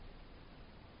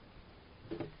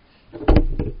So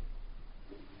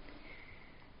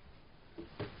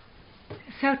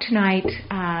tonight,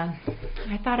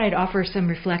 I thought I'd offer some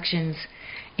reflections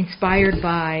inspired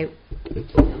by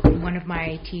one of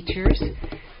my teachers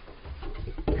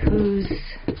who's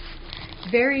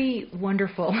very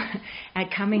wonderful at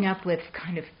coming up with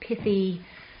kind of pithy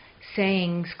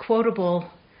sayings, quotable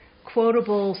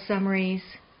summaries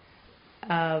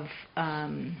of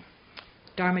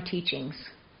Dharma teachings.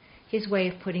 His way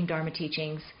of putting Dharma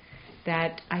teachings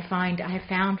that I have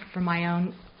found from my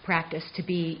own practice to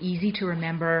be easy to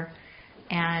remember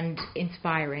and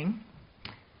inspiring.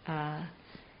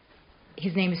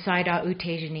 His name is Sayadaw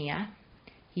Tejaniya.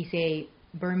 He's a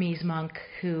Burmese monk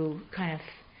who kind of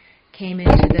came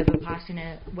into the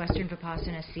Western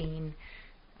Vipassana scene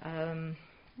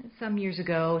some years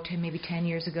ago, maybe 10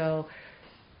 years ago,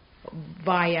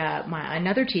 via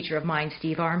another teacher of mine,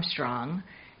 Steve Armstrong.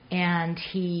 And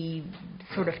he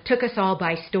sort of took us all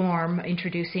by storm,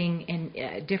 introducing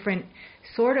a different,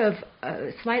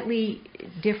 slightly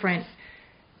different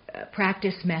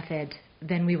practice method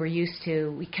than we were used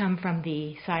to. We come from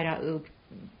the Sayadaw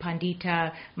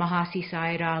Pandita Mahasi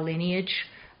Sayadaw lineage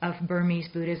of Burmese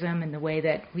Buddhism and the way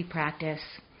that we practice.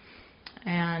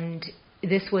 And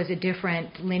this was a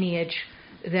different lineage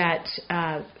that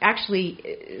actually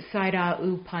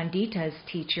Sayadaw Pandita's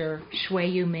teacher,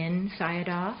 Shwe Min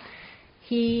Sayadaw,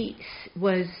 he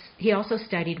also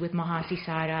studied with Mahasi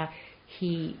Sayadaw.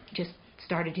 He just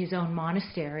started his own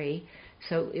monastery,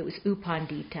 so it was U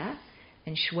Pandita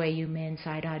and Shwe Min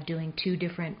Sayadaw doing two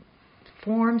different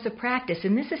forms of practice.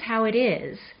 And this is how it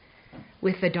is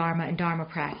with the Dharma and Dharma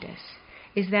practice,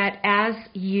 is that as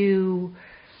you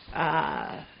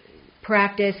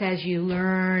practice, as you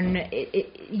learn,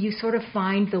 you sort of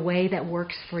find the way that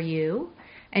works for you.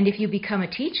 And if you become a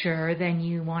teacher, then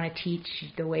you want to teach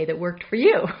the way that worked for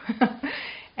you.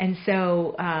 And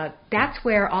so that's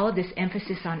where all of this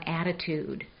emphasis on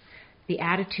attitude,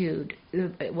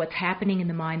 what's happening in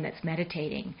the mind that's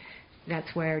meditating,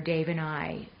 that's where Dave and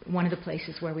I, one of the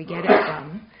places where we get it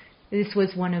from. This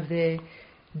was one of the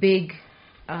big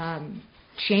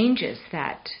changes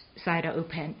that Sayadaw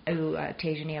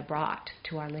Tejaniya brought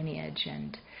to our lineage,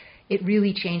 and it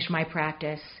really changed my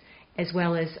practice as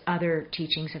well as other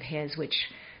teachings of his, which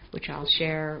I'll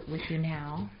share with you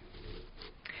now,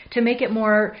 to make it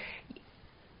more,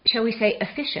 shall we say,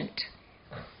 efficient,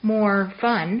 more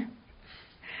fun,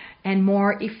 and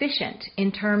more efficient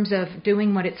in terms of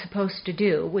doing what it's supposed to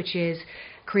do, which is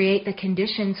create the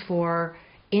conditions for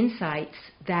insights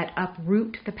that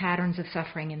uproot the patterns of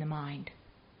suffering in the mind.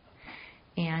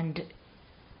 And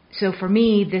so for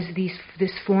me,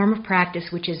 this form of practice,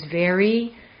 which is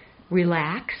very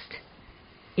relaxed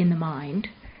in the mind,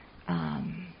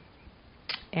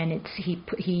 and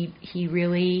he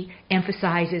really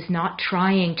emphasizes not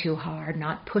trying too hard,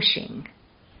 not pushing,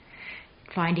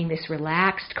 finding this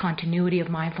relaxed continuity of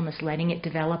mindfulness, letting it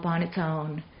develop on its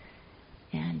own,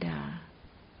 and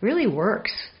really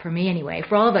works for me anyway.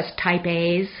 For all of us type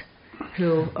A's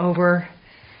who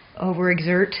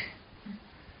overexert,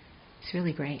 it's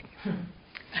really great.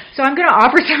 So I'm going to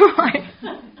offer some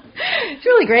it's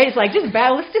really great. It's like,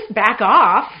 let's just back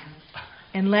off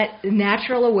and let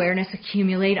natural awareness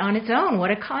accumulate on its own.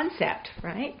 What a concept,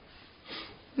 right?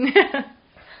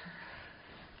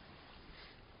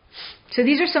 So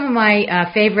these are some of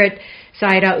my favorite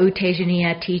Sayadaw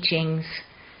Tejaniya teachings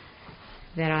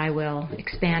that I will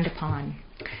expand upon.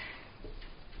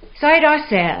 Sayadaw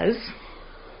says,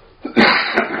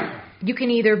 you can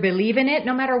either believe in it,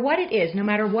 no matter what it is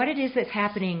that's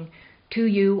happening to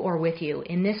you or with you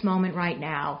in this moment right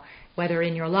now, whether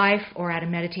in your life or at a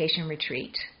meditation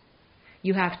retreat.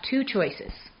 You have two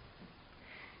choices.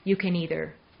 You can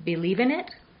either believe in it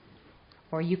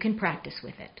or you can practice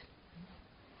with it.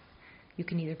 You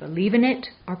can either believe in it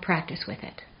or practice with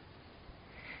it.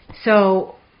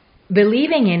 So,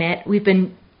 believing in it, we've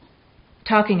been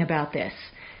talking about this.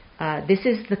 This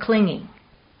is the clinging.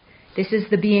 This is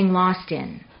the being lost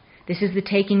in. This is the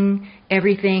taking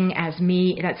everything as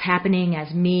me, that's happening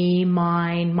as me,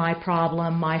 mine, my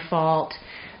problem, my fault.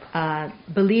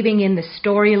 Believing in the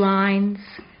storylines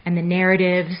and the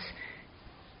narratives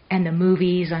and the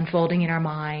movies unfolding in our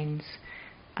minds.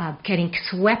 Getting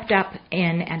swept up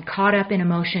in and caught up in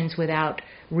emotions without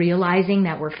realizing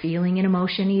that we're feeling an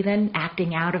emotion even,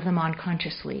 acting out of them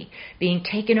unconsciously, being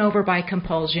taken over by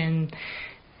compulsion,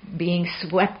 being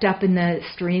swept up in the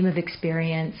stream of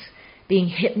experience, being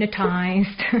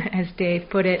hypnotized, as Dave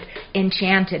put it,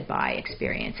 enchanted by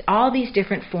experience. All these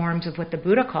different forms of what the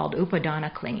Buddha called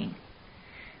upadana clinging.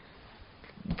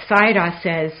 Sayadaw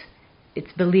says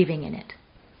it's believing in it.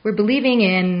 We're believing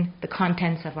in the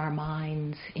contents of our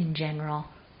minds in general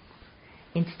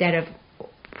instead of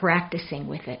practicing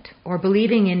with it. Or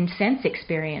believing in sense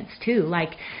experience too,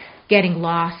 like getting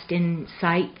lost in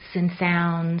sights and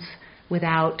sounds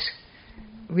without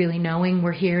really knowing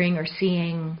we're hearing or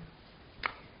seeing.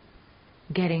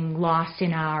 Getting lost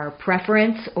in our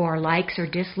preference or likes or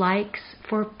dislikes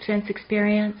for sense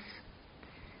experience.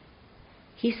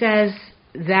 He says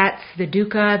that's the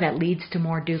dukkha that leads to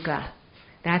more dukkha.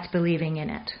 That's believing in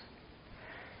it.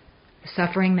 The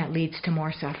suffering that leads to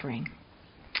more suffering.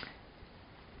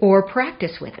 Or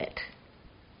practice with it.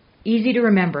 Easy to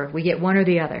remember. We get one or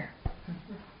the other.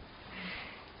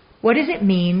 What does it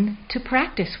mean to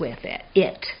practice with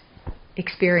it?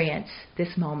 Experience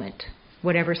this moment.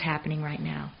 Whatever's happening right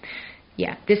now.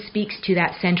 Yeah, this speaks to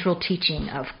that central teaching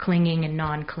of clinging and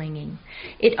non-clinging.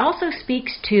 It also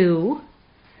speaks to,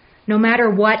 no matter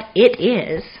what it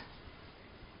is,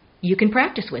 you can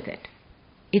practice with it.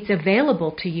 It's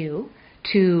available to you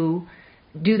to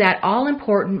do that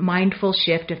all-important mindful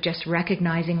shift of just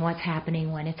recognizing what's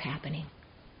happening when it's happening.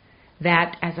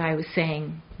 That, as I was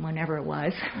saying, whenever it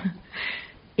was,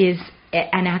 is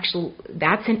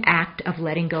that's an act of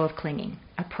letting go of clinging,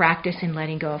 a practice in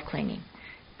letting go of clinging.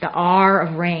 The R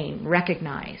of rain,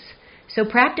 recognize. So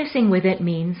practicing with it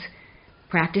means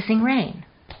practicing rain.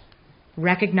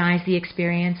 Recognize the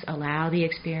experience, allow the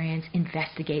experience,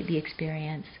 investigate the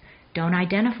experience. Don't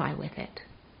identify with it.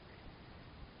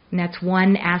 And that's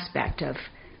one aspect of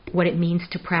what it means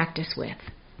to practice with.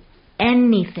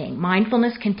 Anything.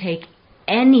 Mindfulness can take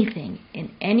anything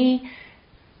in any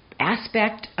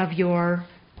aspect of your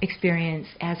experience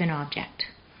as an object.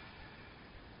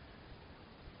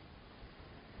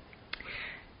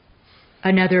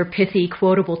 Another pithy,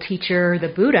 quotable teacher, the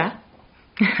Buddha,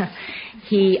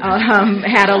 he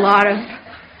had a lot of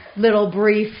little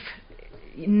brief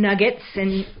nuggets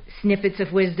and snippets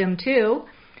of wisdom too.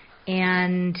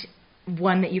 And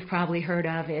one that you've probably heard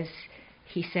of is,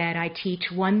 he said, I teach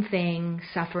one thing,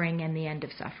 suffering and the end of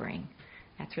suffering.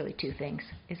 That's really two things,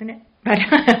 isn't it? But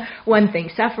one thing,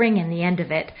 suffering and the end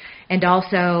of it. And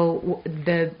also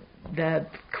the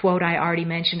quote I already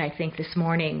mentioned, I think this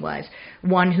morning, was,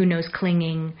 one who knows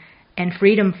clinging and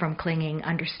freedom from clinging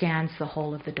understands the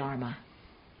whole of the Dharma.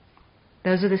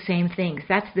 Those are the same things.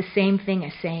 That's the same thing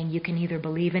as saying you can either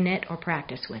believe in it or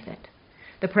practice with it.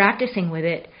 The practicing with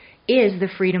it is the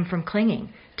freedom from clinging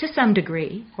to some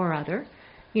degree or other.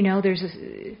 You know,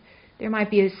 there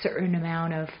might be a certain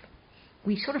amount of,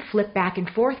 we sort of flip back and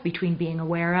forth between being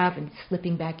aware of and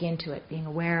slipping back into it, being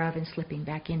aware of and slipping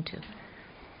back into.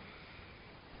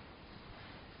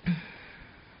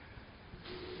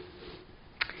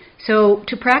 So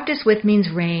to practice with means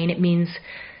rain. It means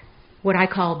what I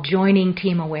call joining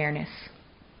team awareness.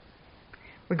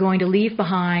 We're going to leave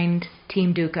behind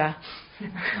team dukkha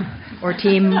or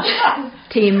team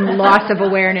loss of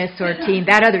awareness or team,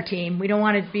 that other team. We don't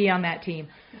want to be on that team.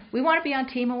 We want to be on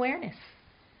team awareness.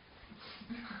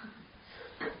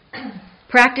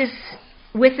 Practice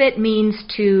with it means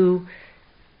to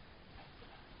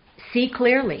see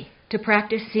clearly, to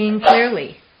practice seeing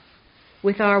clearly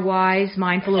with our wise,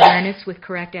 mindful awareness, with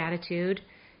correct attitude.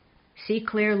 See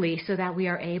clearly so that we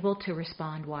are able to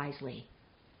respond wisely.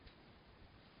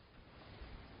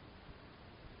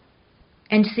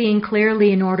 And seeing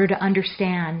clearly in order to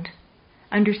understand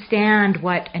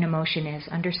what an emotion is,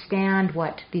 understand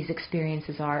what these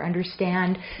experiences are,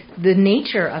 understand the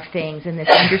nature of things, and this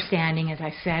understanding, as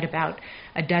I said about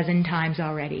a dozen times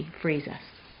already, frees us.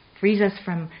 Frees us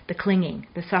from the clinging,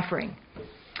 the suffering.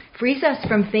 Frees us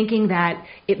from thinking that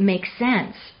it makes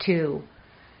sense to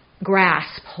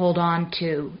grasp, hold on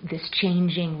to this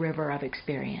changing river of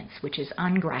experience, which is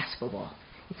ungraspable.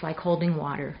 It's like holding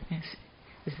water,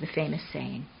 is the famous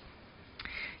saying.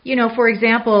 You know, for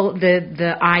example,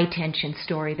 the eye tension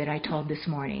story that I told this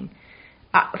morning.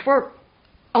 For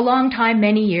a long time,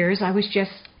 many years, I was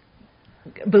just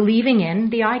believing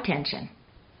in the eye tension,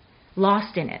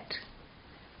 lost in it,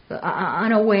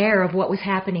 unaware of what was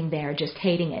happening there, just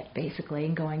hating it, basically,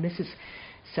 and going, this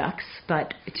sucks,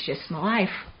 but it's just my life.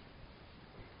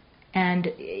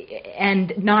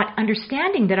 And not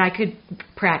understanding that I could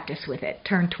practice with it,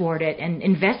 turn toward it, and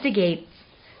investigate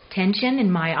tension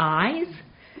in my eyes,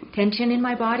 tension in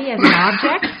my body as an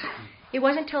object. It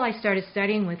wasn't until I started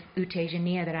studying with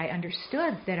Tejaniya that I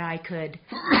understood that I could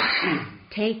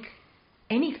take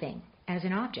anything as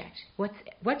an object.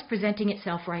 What's presenting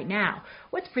itself right now?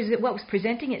 What was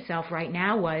presenting itself right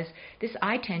now was this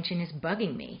eye tension is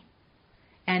bugging me,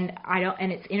 and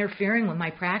it's interfering with my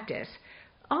practice.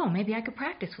 Oh, maybe I could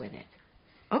practice with it.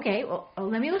 okay, well,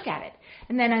 let me look at it.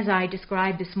 And then as I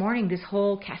described this morning, this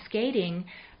whole cascading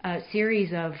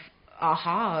series of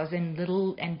ahas and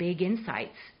little and big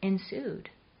insights ensued.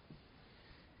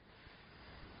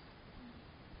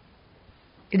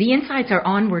 The insights are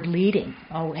onward leading,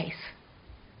 always.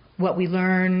 What we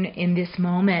learn in this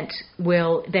moment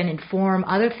will then inform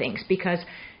other things, because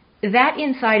that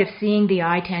insight of seeing the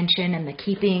eye tension and the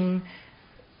keeping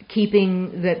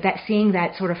seeing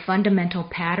that sort of fundamental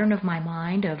pattern of my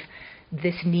mind of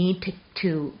this need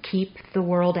to keep the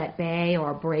world at bay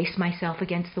or brace myself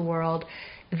against the world,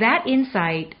 that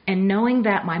insight and knowing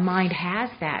that my mind has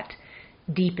that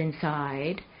deep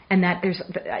inside, and that there's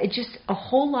just a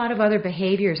whole lot of other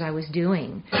behaviors I was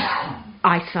doing,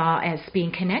 I saw as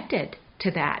being connected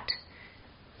to that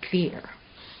fear.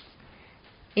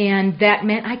 And that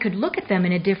meant I could look at them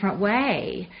in a different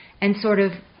way and sort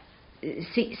of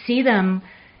see them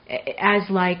as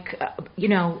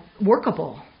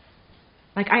workable.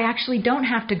 Like I actually don't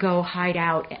have to go hide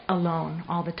out alone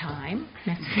all the time,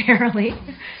 necessarily,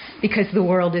 because the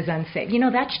world is unsafe.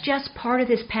 That's just part of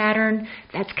this pattern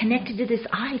that's connected to this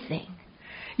I thing.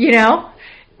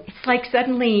 It's like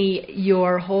suddenly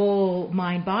your whole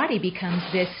mind-body becomes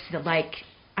this,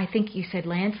 I think you said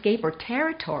landscape or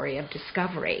territory of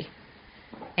discovery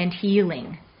and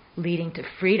healing, leading to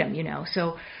freedom,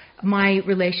 So my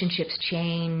relationships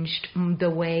changed, the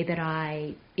way that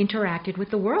I interacted with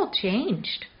the world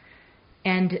changed.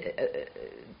 And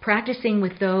practicing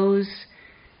with those,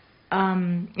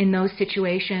 in those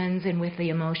situations and with the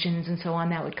emotions and so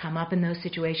on that would come up in those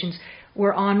situations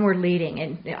were onward leading.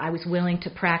 And I was willing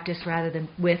to practice rather than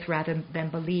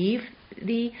believe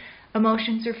the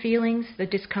emotions or feelings, the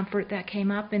discomfort that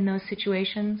came up in those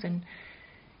situations. And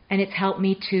it's helped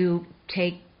me to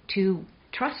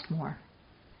trust more.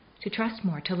 To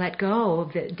let go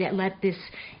of let this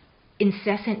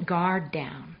incessant guard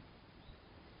down,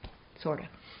 sort of.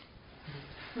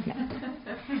 No.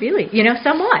 Really,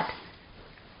 somewhat.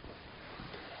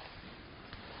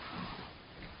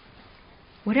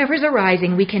 Whatever's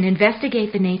arising, we can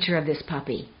investigate the nature of this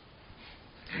puppy.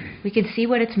 We can see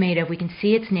what it's made of. We can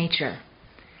see its nature.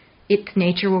 Its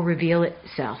nature will reveal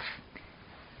itself.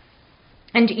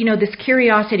 And, this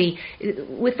curiosity,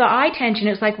 with the eye tension,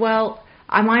 it's like, well,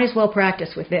 I might as well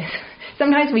practice with this.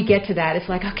 Sometimes we get to that. It's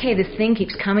like, okay, this thing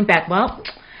keeps coming back. Well,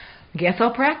 guess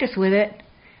I'll practice with it,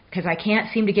 because I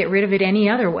can't seem to get rid of it any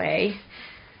other way.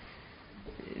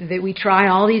 That we try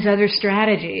all these other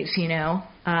strategies,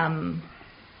 But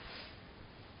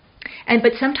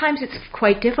sometimes it's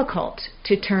quite difficult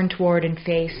to turn toward and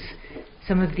face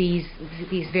some of these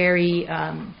very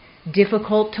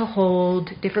difficult to hold,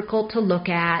 difficult to look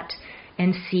at,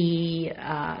 and see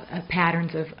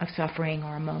patterns of suffering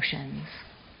or emotions.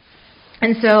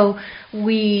 And so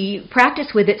we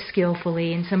practice with it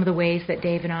skillfully in some of the ways that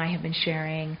Dave and I have been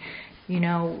sharing.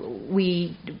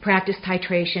 We practice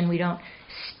titration. We don't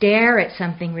stare at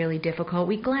something really difficult.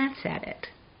 We glance at it.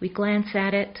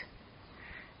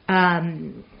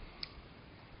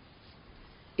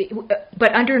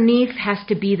 But underneath has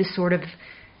to be the sort of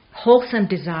wholesome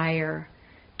desire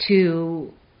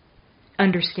to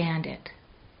understand it.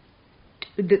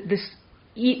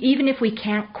 Even if we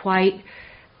can't quite,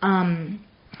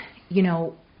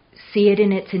 see it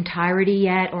in its entirety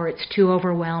yet, or it's too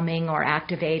overwhelming or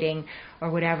activating or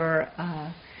whatever,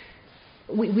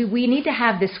 we need to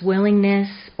have this willingness,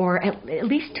 or at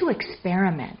least to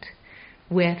experiment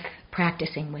with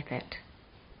practicing with it,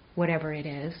 whatever it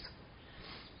is.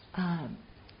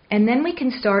 And then we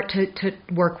can start to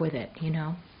work with it,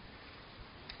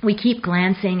 We keep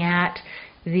glancing at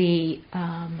the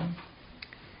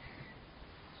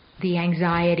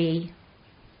anxiety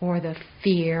or the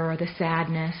fear or the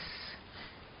sadness,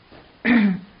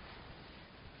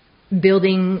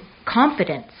 building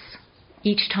confidence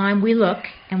each time we look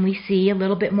and we see a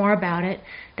little bit more about it,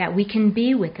 that we can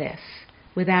be with this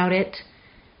without it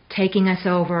taking us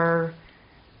over,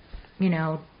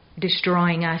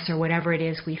 destroying us or whatever it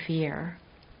is we fear.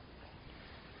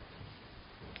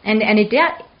 And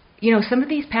some of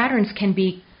these patterns can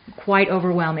be quite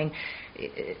overwhelming.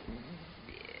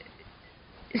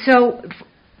 So,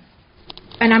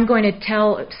 and I'm going to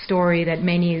tell a story that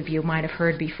many of you might have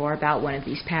heard before about one of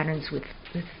these patterns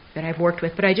that I've worked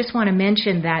with, but I just want to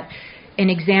mention that an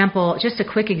example, just a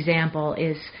quick example,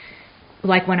 is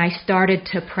like when I started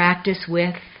to practice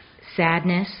with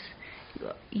sadness.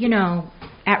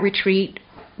 At retreat,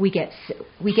 we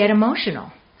get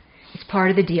emotional. It's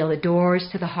part of the deal. The doors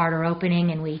to the heart are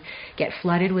opening and we get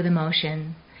flooded with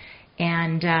emotion.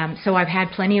 And so I've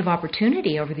had plenty of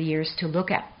opportunity over the years to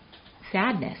look at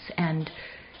sadness and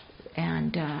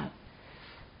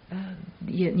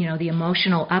the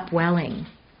emotional upwelling.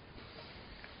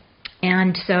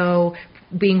 And so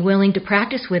being willing to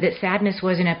practice with it, sadness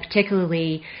wasn't a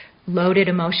particularly loaded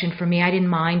emotion for me. I didn't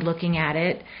mind looking at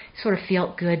it. It sort of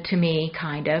felt good to me,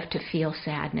 kind of, to feel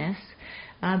sadness.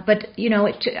 But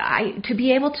to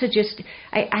be able to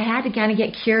I had to kind of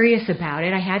get curious about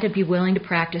it. I had to be willing to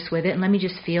practice with it, and let me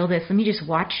just feel this. Let me just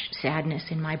watch sadness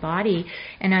in my body.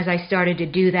 And as I started to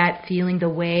do that, feeling the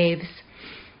waves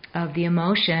of the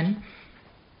emotion,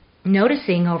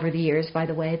 noticing over the years, by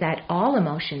the way, that all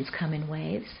emotions come in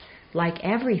waves, like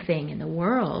everything in the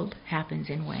world happens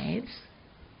in waves.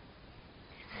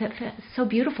 It's so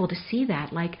beautiful to see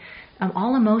that, like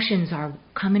all emotions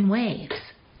come in waves.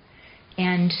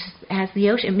 And as the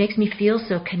ocean, it makes me feel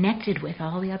so connected with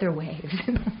all the other waves.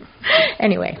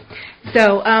 Anyway,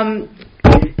 so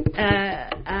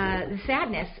the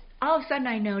sadness, all of a sudden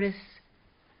I notice,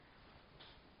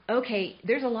 okay,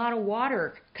 there's a lot of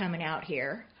water coming out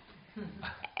here.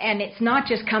 And it's not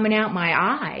just coming out my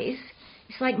eyes.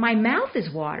 It's like my mouth is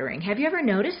watering. Have you ever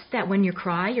noticed that when you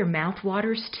cry, your mouth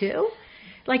waters too?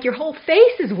 Like your whole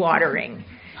face is watering.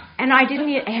 And I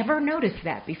didn't ever notice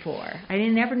that before. And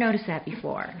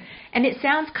it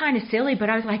sounds kind of silly, but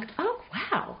I was like, oh,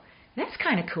 wow, that's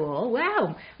kind of cool.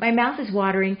 Wow, my mouth is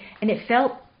watering, and it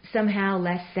felt somehow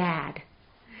less sad.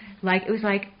 Like it was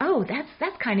like, oh,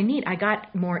 that's kind of neat. I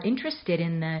got more interested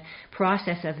in the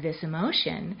process of this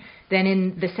emotion than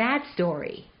in the sad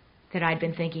story that I'd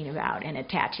been thinking about and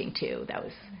attaching to. That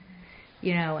was,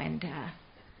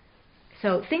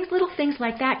 so little things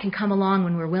like that can come along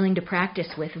when we're willing to practice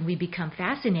with, and we become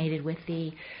fascinated with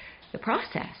the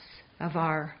process of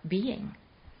our being.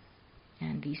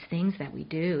 And these things that we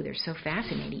do, they're so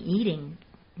fascinating. Eating,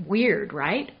 weird,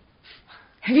 right?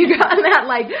 Have you gotten that,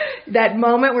 like, that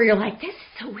moment where you're like, this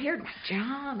is so weird, my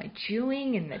jaw, my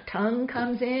chewing, and the tongue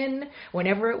comes in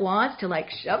whenever it wants to, like,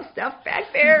 shove stuff back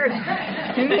there,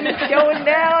 and then it's going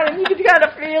down, and you can kind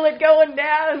of feel it going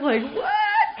down. It's like, what?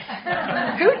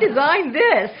 Who designed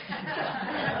this?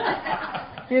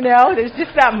 There's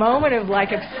just that moment of,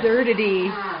 like, absurdity.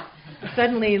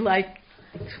 Suddenly, like,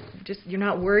 just you're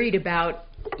not worried about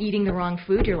eating the wrong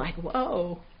food. You're like,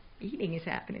 whoa, eating is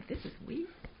happening. This is weird.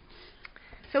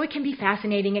 So it can be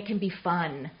fascinating. It can be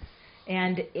fun,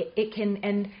 and it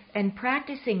can and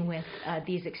practicing with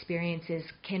these experiences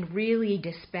can really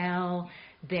dispel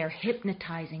their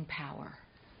hypnotizing power.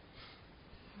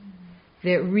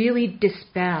 They really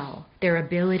dispel their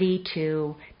ability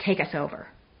to take us over.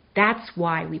 That's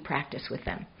why we practice with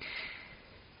them.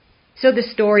 So the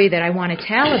story that I want to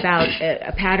tell about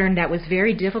a pattern that was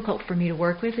very difficult for me to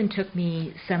work with and took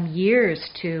me some years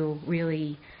to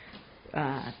really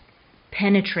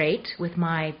penetrate with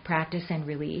my practice and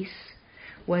release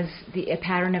was a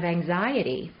pattern of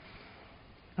anxiety.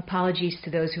 Apologies to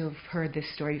those who have heard this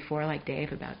story before, like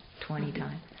Dave, about 20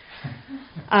 times.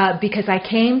 Because I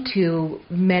came to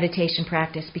meditation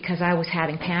practice because I was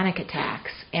having panic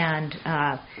attacks, and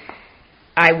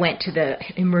I went to the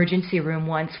emergency room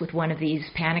once with one of these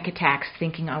panic attacks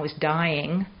thinking I was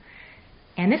dying,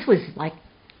 and this was like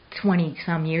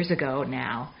 20-some years ago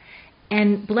now.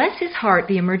 And bless his heart,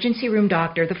 the emergency room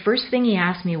doctor, the first thing he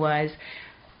asked me was,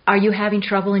 are you having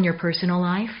trouble in your personal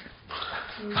life?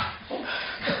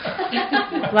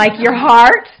 Like your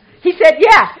heart? He said,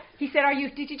 yeah. He said,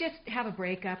 did you just have a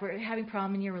breakup or having a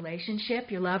problem in your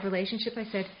relationship, your love relationship? I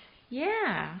said,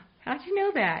 yeah. How'd you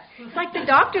know that? It's like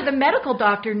the medical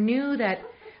doctor knew that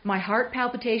my heart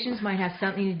palpitations might have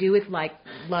something to do with, like,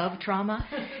 love trauma.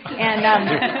 And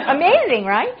amazing,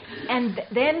 right? And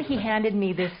then he handed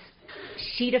me this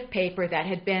sheet of paper that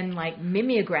had been, like,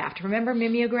 mimeographed. Remember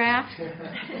mimeographed?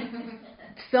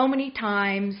 So many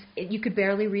times you could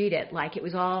barely read it. Like, it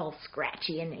was all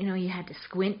scratchy, and you had to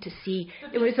squint to see.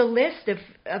 It was a list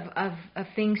of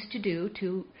things to do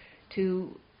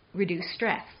to reduce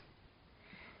stress.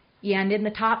 Yeah, and in the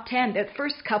top 10, the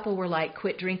first couple were like,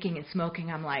 quit drinking and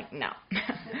smoking. I'm like, no,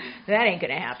 that ain't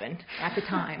going to happen at the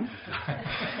time.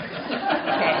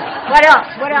 Okay,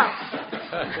 what else?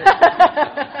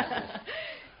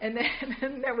 And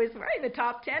then there was, right in the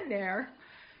top 10 there,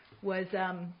 was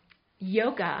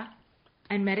yoga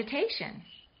and meditation.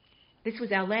 This was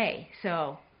LA,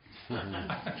 so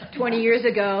 20 years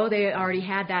ago, they already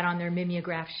had that on their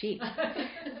mimeograph sheet.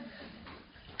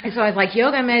 And so I was like,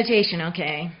 yoga and meditation,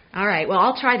 okay. All right, well,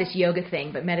 I'll try this yoga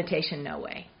thing, but meditation, no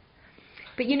way.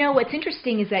 But what's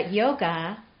interesting is that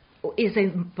yoga is a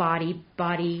body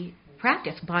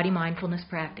practice, body mindfulness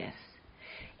practice.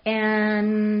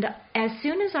 And as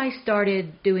soon as I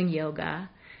started doing yoga,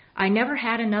 I never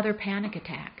had another panic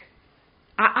attack.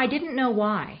 I didn't know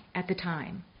why at the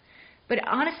time. But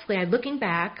honestly, looking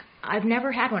back, I've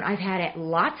never had one. I've had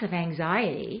lots of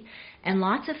anxiety and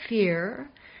lots of fear,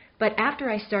 but after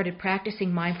I started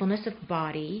practicing mindfulness of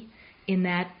body in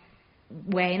that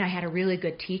way, and I had a really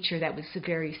good teacher that was a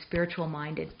very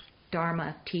spiritual-minded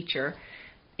Dharma teacher,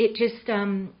 it just,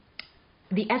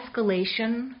 the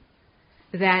escalation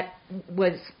that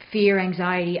was fear,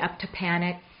 anxiety, up to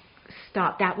panic,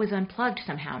 stopped. That was unplugged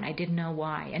somehow, and I didn't know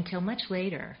why until much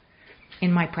later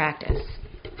in my practice.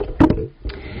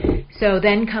 So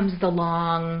then comes the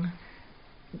long,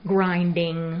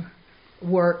 grinding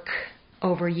work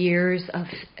over years of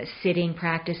sitting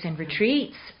practice and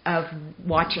retreats, of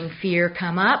watching fear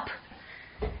come up,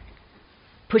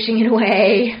 pushing it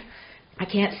away, I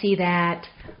can't see that,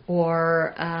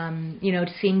 or,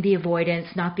 seeing the avoidance,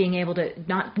 not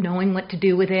knowing what to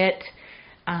do with it,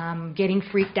 getting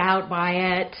freaked out by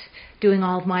it, doing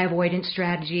all of my avoidance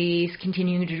strategies,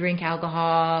 continuing to drink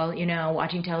alcohol,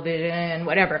 watching television,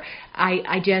 whatever.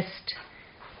 I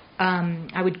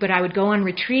would go on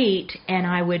retreat and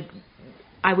I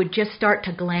would just start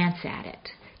to glance at it.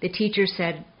 The teacher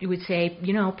would say,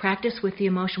 practice with the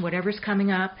emotion, whatever's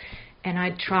coming up, and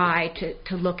I'd try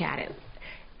to look at it.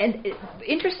 And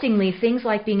interestingly, things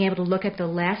like being able to look at the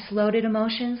less loaded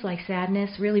emotions, like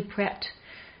sadness, really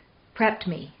prepped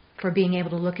me for being able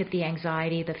to look at the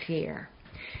anxiety, the fear.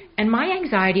 And my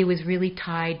anxiety was really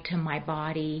tied to my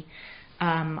body.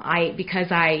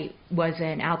 Because I was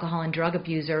an alcohol and drug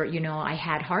abuser, I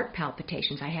had heart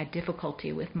palpitations. I had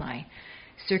difficulty with my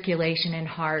circulation and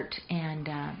heart, and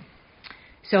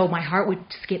so my heart would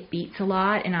skip beats a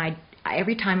lot, and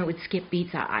every time it would skip beats,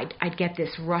 I'd get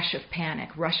this rush of panic,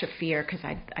 rush of fear, because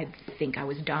I'd think I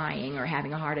was dying or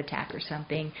having a heart attack or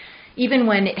something. Even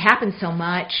when it happened so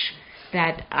much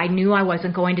that I knew I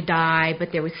wasn't going to die,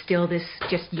 but there was still this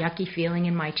just yucky feeling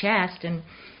in my chest, and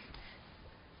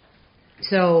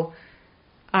so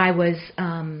I would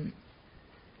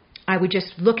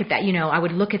just look at that, I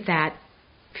would look at that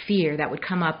fear that would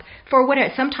come up for whatever.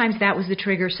 Sometimes that was the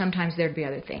trigger, sometimes there'd be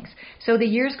other things. So the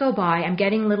years go by, I'm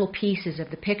getting little pieces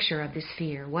of the picture of this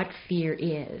fear, what fear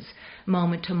is,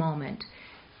 moment to moment.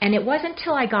 And it wasn't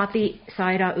until I got the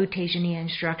Sayadaw Tejaniya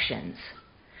instructions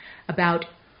about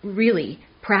really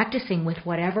practicing with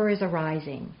whatever is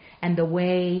arising and the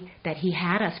way that he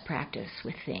had us practice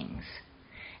with things,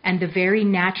 and the very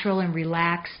natural and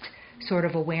relaxed sort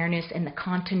of awareness and the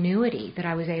continuity that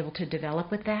I was able to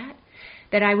develop with that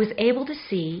I was able to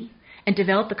see and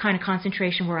develop the kind of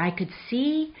concentration where I could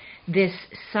see this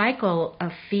cycle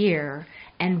of fear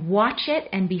and watch it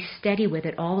and be steady with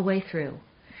it all the way through.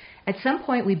 At some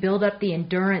point, we build up the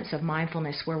endurance of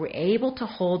mindfulness where we're able to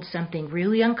hold something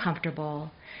really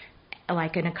uncomfortable,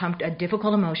 like a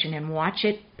difficult emotion, and watch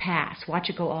it pass, watch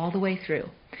it go all the way through.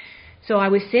 So I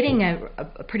was sitting at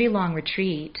a pretty long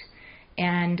retreat,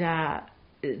 and had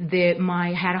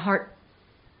a heart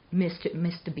missed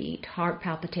a beat, heart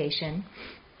palpitation,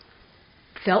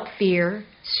 felt fear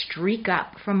streak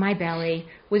up from my belly,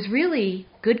 was really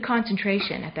good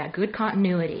concentration at that, good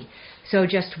continuity. So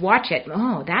just watch it.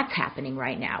 Oh, that's happening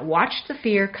right now. Watch the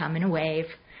fear come in a wave,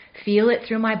 feel it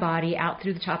through my body, out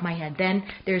through the top of my head. Then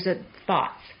there's a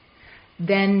thought.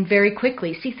 Then very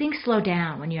quickly, see, things slow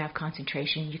down when you have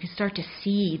concentration. You can start to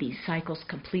see these cycles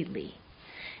completely.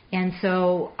 And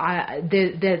so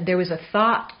there was a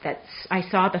thought I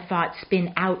saw the thought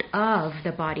spin out of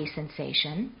the body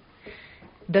sensation.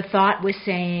 The thought was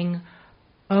saying,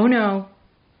 oh no,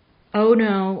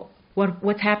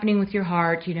 what's happening with your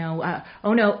heart,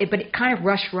 oh no, but it kind of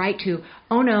rushed right to,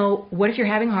 oh no, what if you're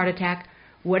having a heart attack?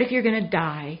 What if you're going to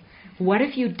die? What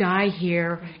if you die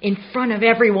here in front of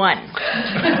everyone?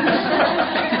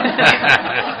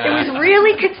 It was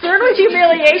really concerned with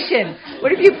humiliation.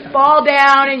 What if you fall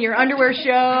down and your underwear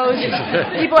shows?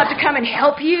 People have to come and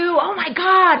help you. Oh my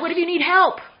God, what if you need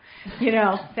help?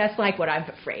 That's like what I'm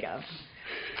afraid of.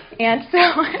 And so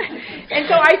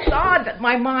I saw that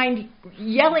my mind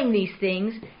yelling these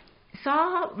things,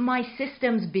 saw my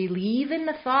systems believe in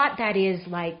the thought, that is,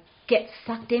 like, get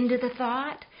sucked into the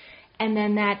thought, and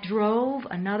then that drove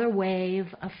another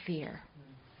wave of fear.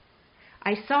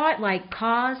 I saw it like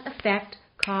cause, effect,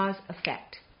 cause,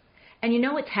 effect. And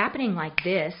it's happening like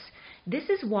this. This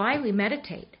is why we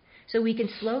meditate, so we can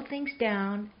slow things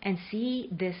down and see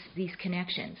these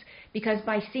connections. Because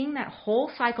by seeing that whole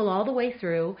cycle all the way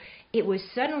through, it was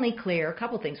suddenly clear, a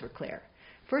couple things were clear.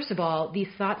 First of all, these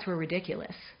thoughts were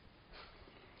ridiculous,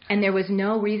 and there was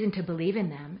no reason to believe in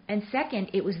them. And second,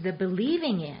 it was the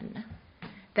believing in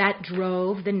that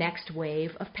drove the next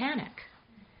wave of panic.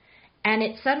 And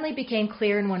it suddenly became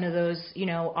clear in one of those,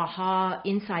 aha,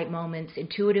 insight moments,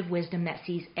 intuitive wisdom that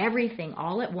sees everything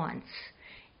all at once,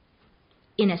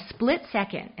 in a split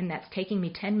second, and that's taking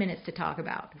me 10 minutes to talk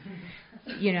about,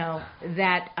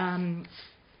 that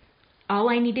all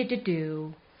I needed to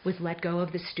do was let go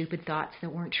of the stupid thoughts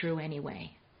that weren't true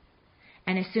anyway.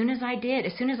 And as soon as I did,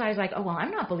 as soon as I was like, oh, well,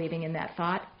 I'm not believing in that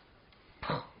thought,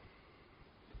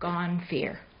 gone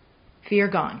fear. Fear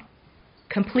gone.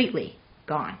 Completely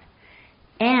gone.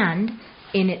 And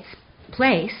in its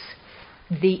place,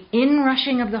 the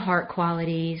inrushing of the heart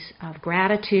qualities of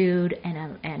gratitude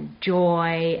and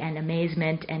joy and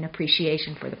amazement and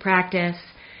appreciation for the practice,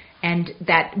 and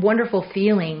that wonderful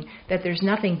feeling that there's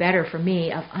nothing better for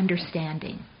me of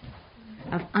understanding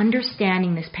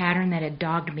this pattern that had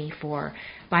dogged me for,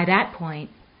 by that point,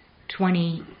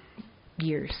 20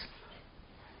 years.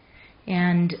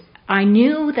 And I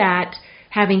knew that,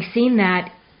 having seen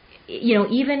that,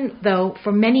 even though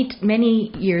for many,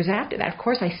 many years after that, of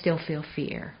course I still feel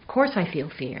fear. Of course I feel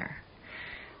fear.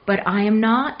 But I am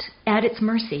not at its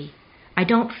mercy. I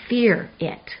don't fear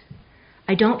it.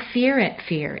 I don't fear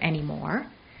anymore.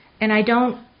 And I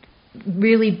don't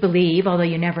really believe, although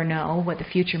you never know what the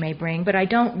future may bring, but I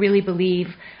don't really believe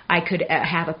I could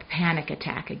have a panic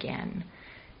attack again,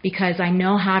 because I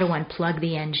know how to unplug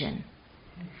the engine.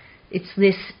 It's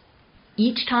this,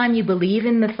 each time you believe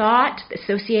in the thought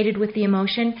associated with the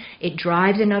emotion, it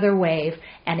drives another wave,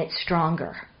 and it's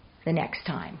stronger the next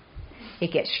time.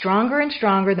 It gets stronger and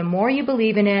stronger. The more you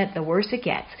believe in it, the worse it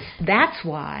gets. That's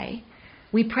why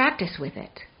we practice with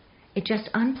it. It just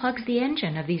unplugs the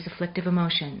engine of these afflictive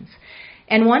emotions.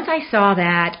 And once I saw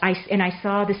that, I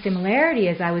saw the similarity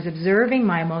as I was observing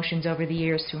my emotions over the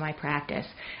years through my practice,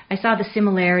 I saw the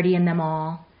similarity in them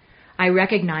all. I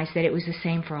recognized that it was the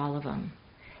same for all of them.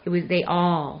 They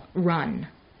all run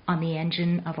on the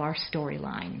engine of our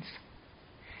storylines.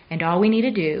 And all we need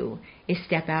to do is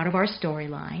step out of our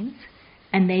storylines,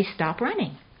 and they stop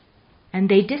running. And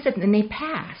they disappear, and they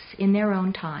pass in their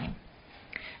own time.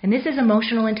 And this is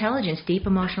emotional intelligence, deep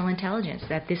emotional intelligence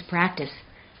that this practice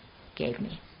gave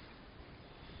me.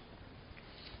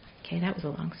 Okay, that was a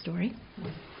long story.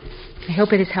 I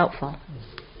hope it is helpful.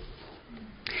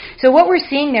 So what we're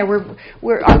seeing there,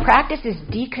 our practice is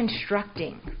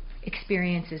deconstructing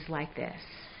experiences like this.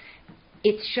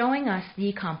 It's showing us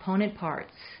the component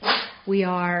parts. We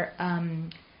are,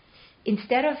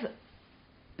 instead of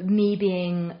me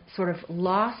being sort of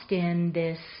lost in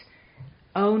this,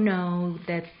 oh no,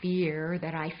 that fear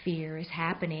that I fear is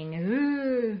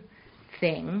happening,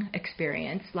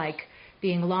 experience, like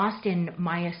being lost in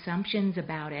my assumptions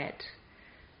about it,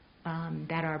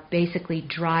 that are basically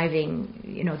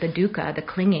driving, the dukkha, the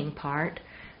clinging part.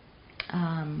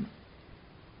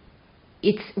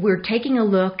 We're taking a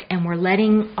look and we're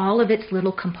letting all of its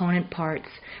little component parts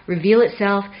reveal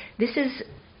itself. This is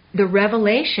the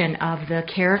revelation of the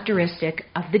characteristic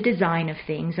of the design of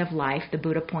things, of life, the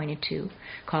Buddha pointed to,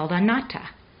 called anatta.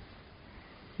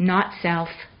 Not self,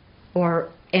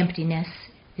 or emptiness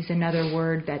is another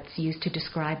word that's used to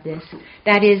describe this.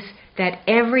 That is, that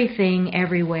everything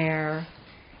everywhere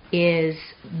is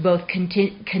both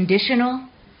conditional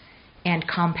and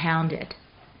compounded.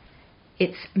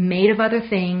 It's made of other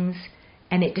things,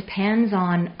 and it depends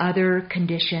on other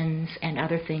conditions and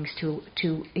other things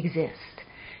to exist.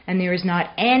 And there is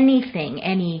not anything,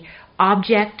 any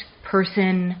object,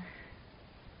 person,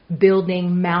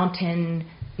 building, mountain,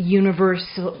 universe,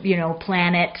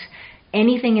 planet,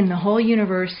 anything in the whole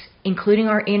universe, including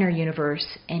our inner universe,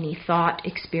 any thought,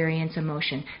 experience,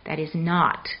 emotion, that is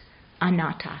not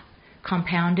anatta,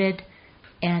 compounded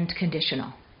and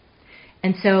conditional.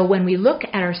 And so when we look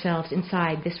at ourselves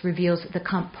inside, this reveals the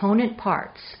component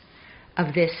parts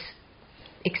of this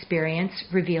experience,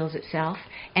 reveals itself,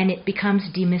 and it becomes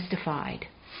demystified,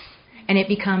 and it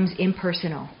becomes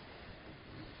impersonal.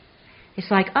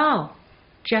 It's like, oh,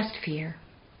 just fear,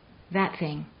 that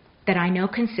thing that I know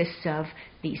consists of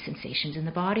these sensations in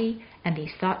the body and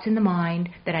these thoughts in the mind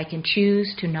that I can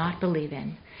choose to not believe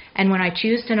in. And when I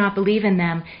choose to not believe in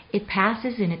them, it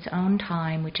passes in its own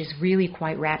time, which is really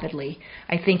quite rapidly.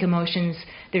 I think emotions,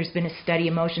 there's been a study,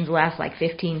 emotions last like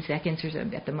 15 seconds or so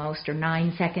at the most, or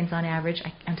 9 seconds on average.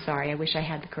 I'm sorry, I wish I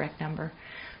had the correct number.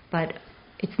 But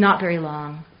it's not very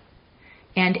long.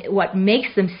 And what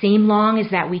makes them seem long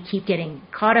is that we keep getting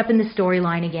caught up in the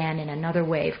storyline again, and another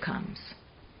wave comes.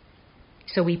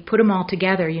 So we put them all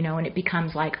together, and it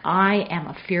becomes like, I am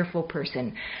a fearful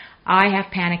person. I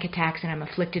have panic attacks and I'm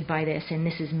afflicted by this, and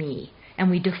this is me.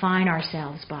 And we define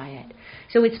ourselves by it.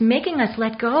 So it's making us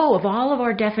let go of all of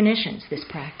our definitions, this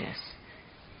practice.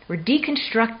 We're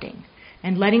deconstructing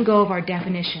and letting go of our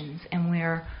definitions, and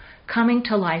we're coming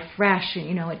to life fresh.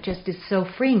 It just is so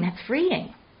freeing. That's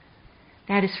freeing.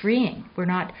 That is freeing. We're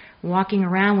not walking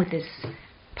around with this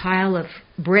pile of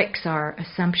bricks, our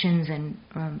assumptions and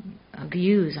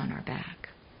views on our back.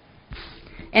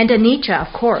 And anicca,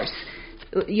 of course.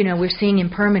 We're seeing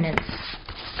impermanence,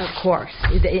 of course.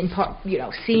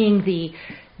 Seeing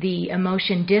the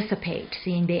emotion dissipate,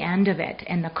 seeing the end of it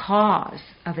and the cause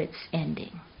of its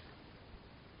ending.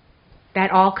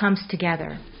 That all comes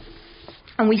together.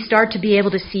 And we start to be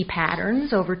able to see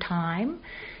patterns over time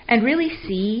and really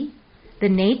see the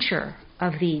nature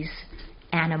of these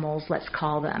animals, let's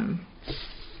call them.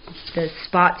 The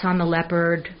spots on the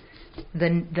leopard,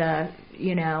 the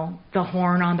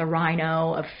horn on the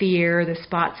rhino of fear, the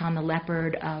spots on the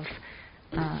leopard of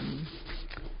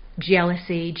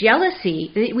jealousy.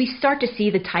 Jealousy, we start to see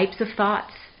the types of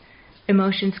thoughts.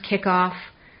 Emotions kick off.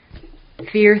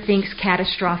 Fear thinks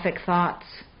catastrophic thoughts,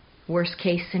 worst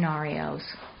case scenarios.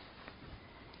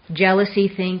 Jealousy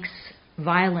thinks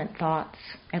violent thoughts,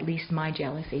 at least my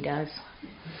jealousy does.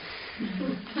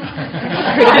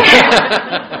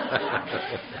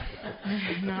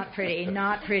 Not pretty.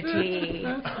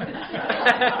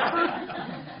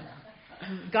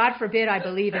 God forbid I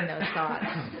believe in those thoughts.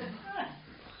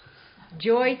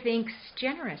 Joy thinks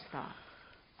generous thoughts,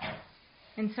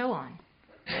 and so on.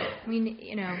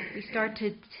 We start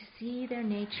to see their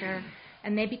nature,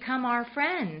 and they become our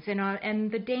friends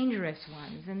and the dangerous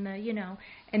ones,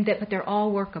 but they're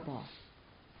all workable.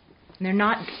 And they're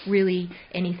not really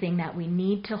anything that we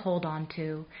need to hold on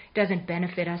to. It doesn't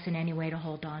benefit us in any way to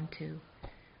hold on to.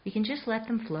 We can just let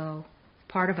them flow.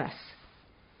 It's part of us.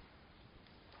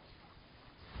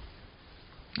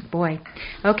 Boy.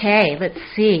 Okay, let's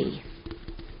see.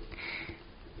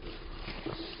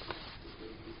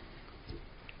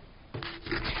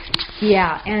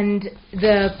 Yeah, and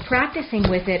the practicing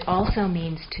with it also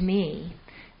means to me,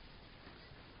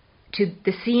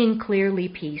 the seeing clearly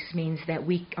piece means that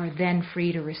we are then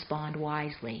free to respond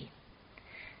wisely.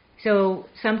 So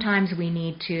sometimes we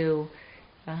need to,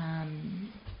 as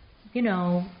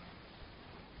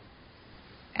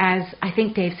I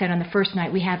think Dave said on the first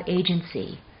night, we have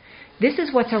agency. This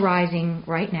is what's arising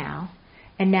right now,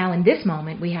 and now in this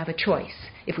moment we have a choice,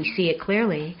 if we see it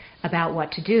clearly, about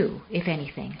what to do, if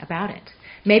anything, about it.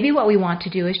 Maybe what we want to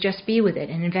do is just be with it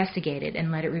and investigate it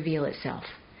and let it reveal itself,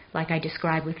 like I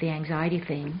described with the anxiety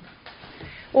thing.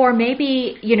 Or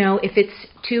maybe, if it's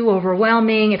too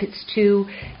overwhelming, if it's too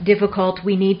difficult,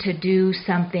 we need to do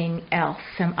something else,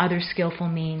 some other skillful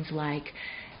means like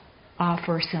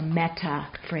offer some metta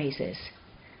phrases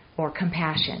or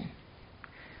compassion.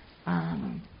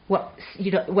 What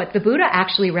the Buddha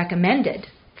actually recommended,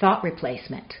 thought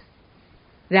replacement.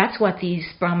 That's what these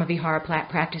Brahmavihara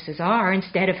practices are.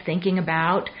 Instead of thinking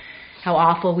about how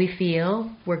awful we feel,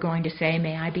 we're going to say,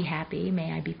 may I be happy,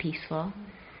 may I be peaceful.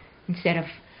 Instead of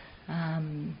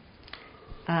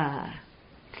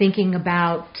thinking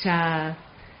about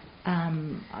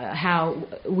how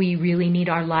we really need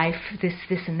our life, this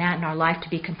and that in our life to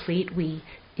be complete, we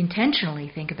intentionally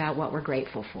think about what we're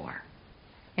grateful for.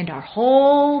 And our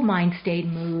whole mind state,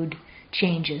 mood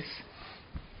changes.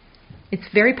 It's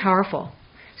very powerful.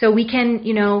 So we can,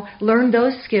 learn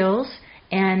those skills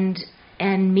and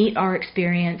meet our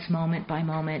experience moment by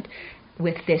moment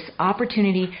with this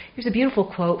opportunity. Here's a beautiful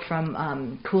quote from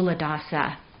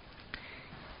Culadasa.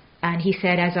 And he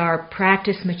said, as our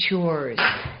practice matures,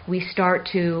 we start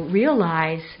to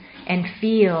realize and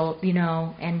feel,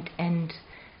 and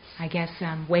I guess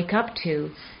wake up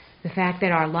to the fact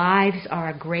that our lives are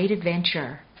a great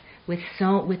adventure with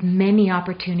many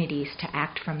opportunities to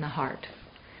act from the heart,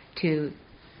 to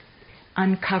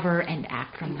uncover and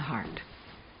act from the heart.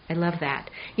 I love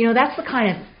that. That's the kind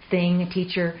of thing a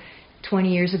teacher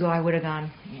 20 years ago I would have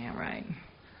gone, yeah, right.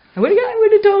 I would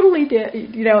have totally did.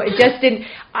 It just didn't.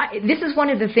 This is one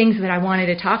of the things that I wanted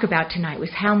to talk about tonight, was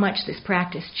how much this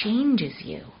practice changes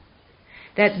you.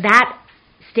 That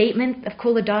statement of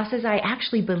Culadasa's I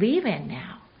actually believe in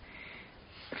now.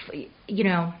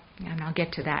 And I'll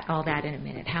get to all that in a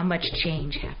minute, how much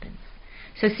change happens.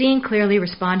 So seeing clearly,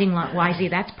 responding wisely,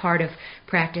 that's part of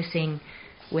practicing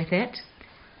with it.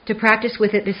 To practice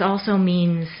with it, this also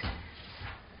means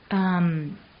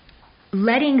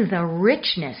letting the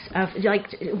richness of,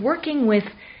 working with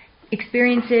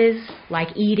experiences like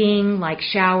eating, like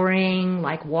showering,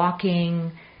 like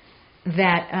walking,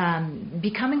 that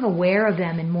becoming aware of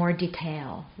them in more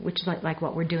detail, which like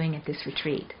what we're doing at this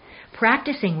retreat.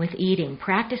 Practicing with eating,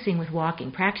 practicing with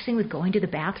walking, practicing with going to the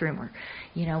bathroom or,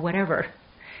 whatever.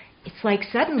 It's like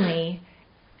suddenly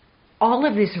all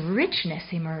of this richness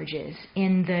emerges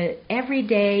in the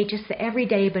everyday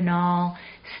banal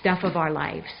stuff of our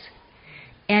lives.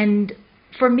 And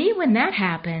for me, when that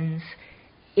happens,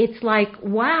 it's like,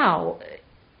 wow,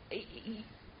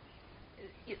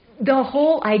 the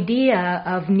whole idea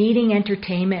of needing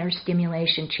entertainment or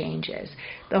stimulation changes.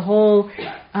 The whole,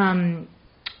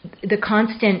 the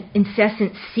constant,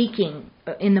 incessant seeking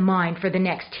in the mind for the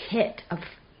next hit of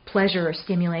pleasure or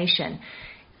stimulation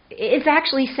is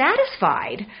actually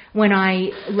satisfied when I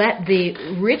let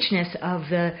the richness of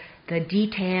the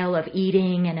detail of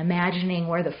eating and imagining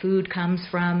where the food comes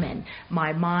from and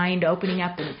my mind opening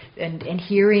up and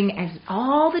hearing as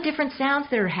all the different sounds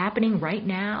that are happening right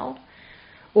now.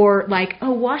 Or like,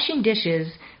 washing dishes,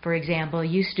 for example,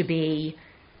 used to be,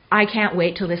 I can't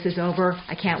wait till this is over.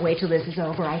 I can't wait till this is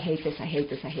over. I hate this. I hate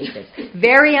this. I hate this.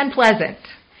 Very unpleasant.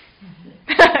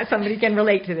 Somebody can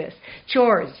relate to this.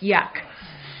 Chores, yuck.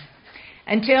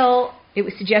 Until it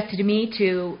was suggested to me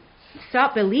to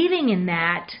stop believing in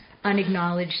that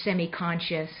unacknowledged,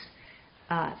 semi-conscious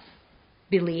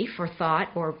belief or thought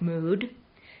or mood,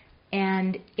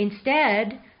 and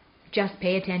instead just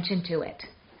pay attention to it.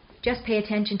 Just pay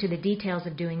attention to the details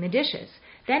of doing the dishes.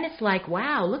 Then it's like,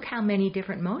 wow, look how many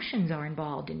different motions are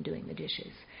involved in doing the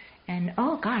dishes. And,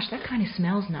 oh gosh, that kind of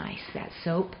smells nice, that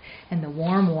soap and the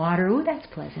warm water. Ooh, that's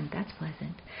pleasant, that's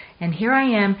pleasant. And here I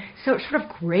am, so sort of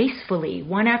gracefully,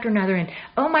 one after another, and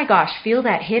oh my gosh, feel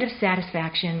that hit of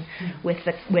satisfaction with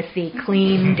the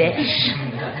clean dish.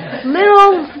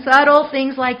 Little subtle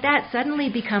things like that suddenly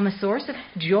become a source of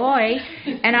joy.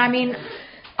 And I mean,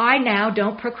 I now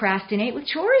don't procrastinate with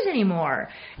chores anymore.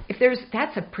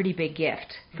 That's a pretty big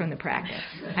gift from the practice.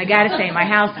 I got to say, my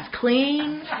house is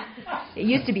clean. It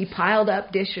used to be piled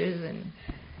up dishes and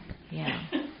yeah.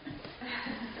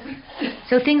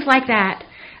 So things like that.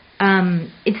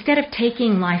 Instead of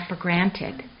taking life for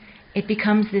granted, it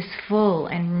becomes this full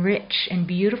and rich and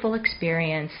beautiful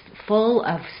experience, full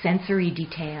of sensory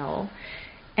detail,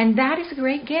 and that is a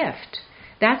great gift.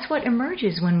 That's what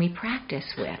emerges when we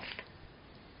practice with.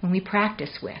 When we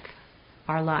practice with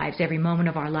our lives, every moment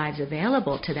of our lives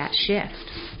available to that shift.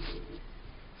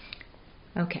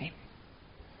 Okay.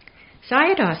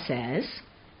 Sayadaw says,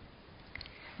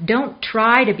 don't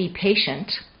try to be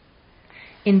patient,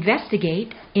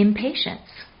 investigate impatience.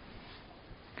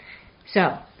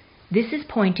 So, this is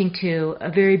pointing to a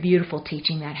very beautiful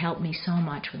teaching that helped me so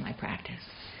much with my practice,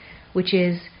 which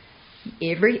is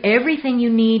everything you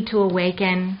need to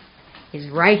awaken is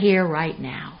right here, right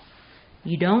now.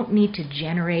 You don't need to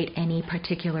generate any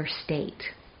particular state.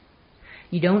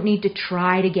 You don't need to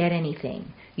try to get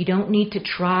anything. You don't need to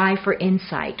try for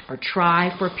insight or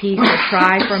try for peace or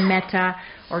try for metta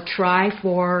or try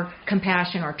for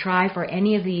compassion or try for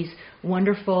any of these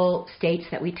wonderful states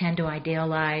that we tend to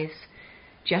idealize.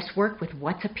 Just work with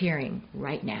what's appearing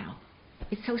right now.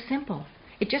 It's so simple.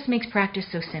 It just makes practice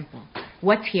so simple.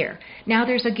 What's here? Now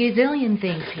there's a gazillion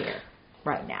things here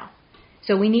right now.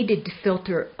 So we need to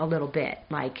filter a little bit,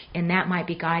 and that might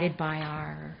be guided by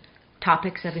our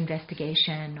topics of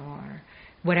investigation or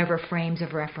whatever frames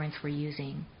of reference we're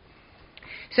using.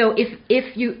 So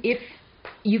if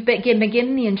you've been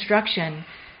given the instruction,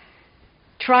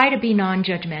 try to be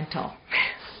non-judgmental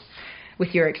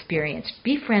with your experience.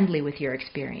 Be friendly with your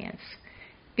experience.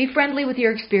 Be friendly with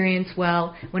your experience.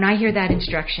 Well, when I hear that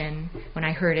instruction, when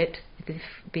I heard it at the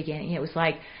beginning, it was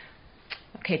like,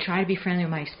 okay, try to be friendly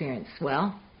with my experience.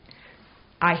 Well,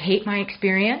 I hate my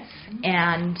experience,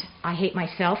 and I hate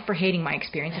myself for hating my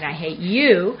experience, and I hate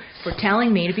you for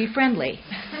telling me to be friendly.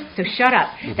 So shut up.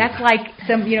 That's like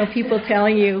some, people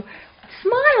telling you,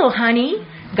 smile, honey.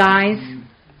 Guys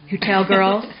who tell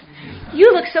girls,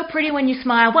 you look so pretty when you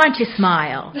smile. Why don't you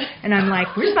smile? And I'm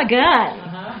like, where's my gun?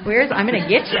 I'm going to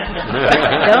get you.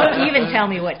 Don't even tell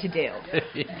me what to do.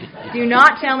 Do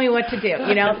not tell me what to do.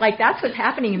 That's what's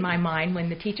happening in my mind when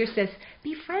the teacher says,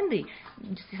 be friendly.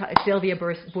 Sylvia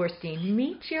Borstein,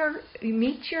 meet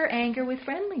your anger with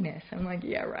friendliness. I'm like,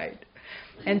 yeah, right.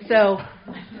 And so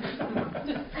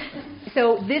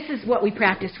this is what we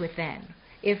practice with then.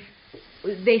 If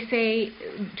they say,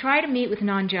 try to meet with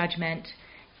non-judgment,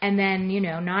 and then,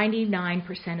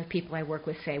 99% of people I work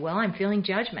with say, well, I'm feeling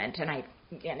judgment, and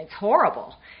it's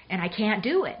horrible, and I can't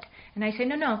do it. And I say,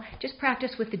 no, just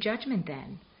practice with the judgment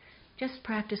then. Just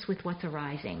practice with what's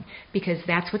arising, because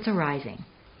that's what's arising.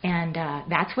 And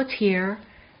that's what's here,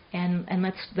 and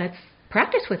let's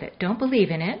practice with it. Don't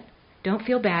believe in it. Don't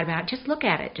feel bad about it. Just look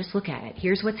at it. Just look at it.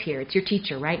 Here's what's here. It's your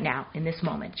teacher right now, in this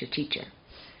moment. It's your teacher.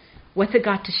 What's it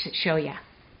got to show you?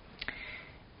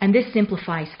 And this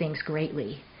simplifies things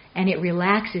greatly, and it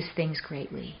relaxes things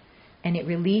greatly, and it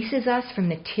releases us from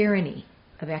the tyranny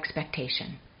of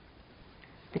expectation.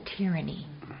 The tyranny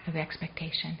of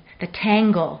expectation. The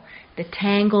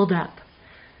tangled up.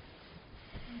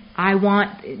 I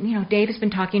want, Dave has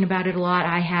been talking about it a lot.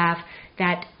 I have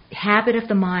that habit of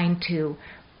the mind to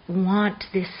want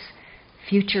this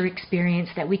future experience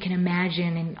that we can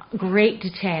imagine in great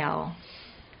detail.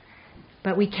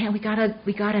 But we can't. We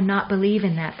gotta not believe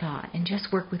in that thought and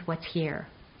just work with what's here.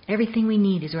 Everything we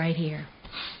need is right here.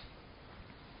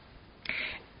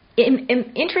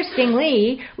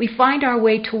 Interestingly, we find our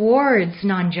way towards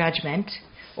non-judgment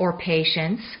or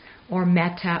patience or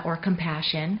metta or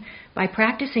compassion by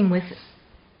practicing with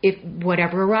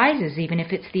whatever arises, even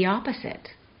if it's the opposite.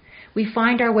 We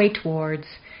find our way towards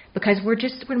because we're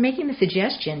making the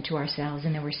suggestion to ourselves,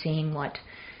 and then we're seeing what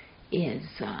is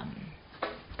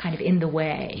kind of in the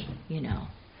way,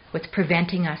 what's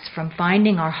preventing us from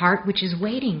finding our heart, which is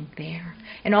waiting there.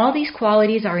 And all these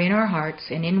qualities are in our hearts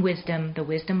and in wisdom, the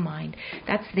wisdom mind.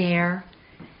 That's there.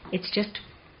 It's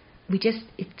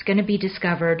going to be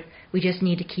discovered. We just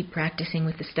need to keep practicing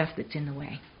with the stuff that's in the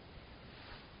way.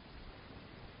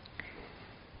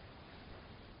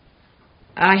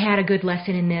 I had a good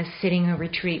lesson in this sitting a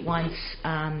retreat once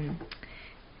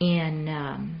in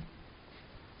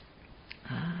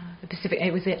the Pacific.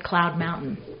 It was at Cloud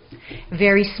Mountain.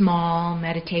 Very small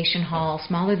meditation hall,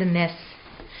 smaller than this,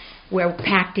 where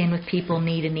packed in with people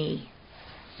knee to knee.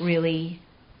 Really,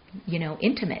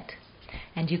 intimate.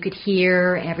 And you could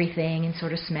hear everything and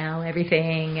sort of smell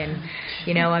everything and,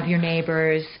 of your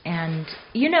neighbors. And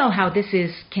you know how this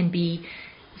can be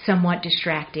somewhat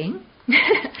distracting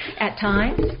at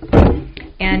times.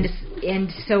 And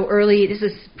so early, this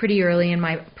is pretty early in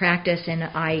my practice, and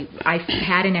I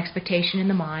had an expectation in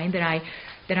the mind that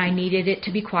I needed it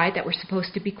to be quiet, that we're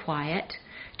supposed to be quiet,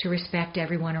 to respect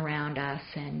everyone around us,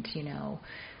 and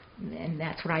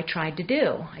that's what I tried to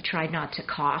do. I tried not to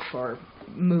cough or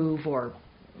move or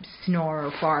snore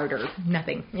or fart or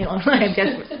nothing. I'm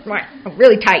just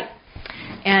really tight.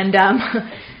 And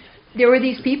there were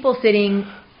these people sitting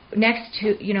next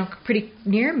to, pretty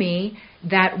near me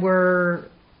that were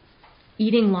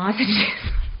eating lozenges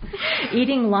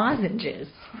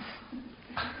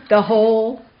the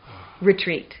whole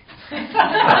retreat.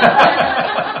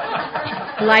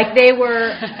 Like they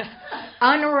were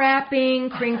unwrapping,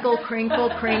 crinkle, crinkle,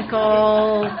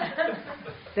 crinkle,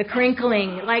 the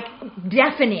crinkling, like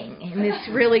deafening in this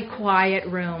really quiet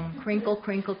room. Crinkle,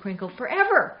 crinkle, crinkle,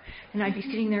 forever. And I'd be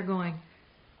sitting there going,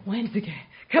 when's the game?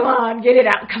 Come on, get it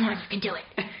out. Come on, you can do it.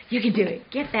 You can do it.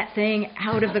 Get that thing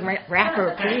out of the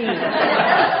wrapper, please.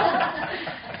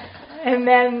 And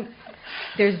then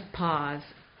there's pause.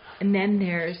 And then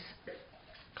there's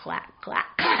clack,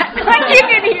 clack, clack. Like you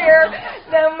can hear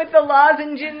them with the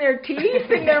lozenge in their teeth,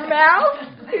 in their mouth.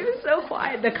 It was so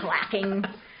quiet. The clacking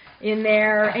in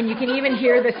there. And you can even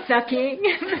hear the sucking,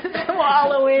 the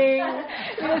swallowing,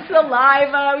 the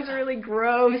saliva. It was really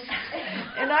gross.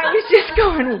 And I was just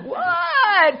going,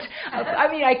 what? I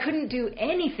mean, I couldn't do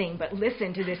anything but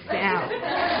listen to this sound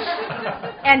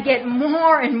and get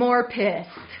more and more pissed,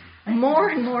 more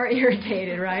and more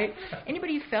irritated, right?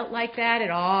 Anybody who felt like that at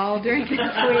all during this week?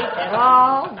 At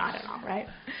all? Not at all, right?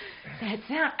 That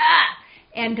sound,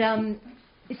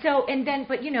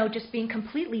 but just being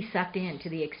completely sucked into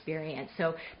the experience.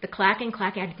 So the clacking,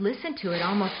 I'd listen to it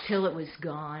almost till it was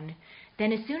gone.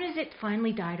 Then as soon as it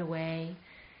finally died away,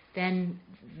 then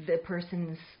the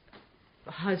person's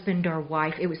husband or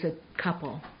wife, it was a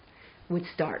couple, would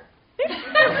start.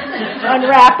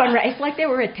 unwrap. It's like they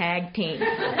were a tag team.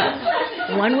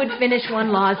 One would finish one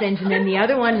lozenge, and then the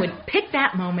other one would pick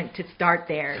that moment to start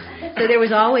theirs. So there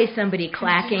was always somebody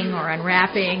clacking or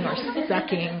unwrapping or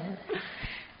sucking.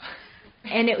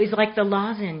 And it was like the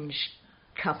lozenge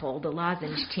couple, the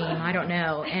lozenge team, I don't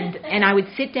know. And I would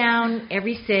sit down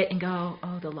every sit and go,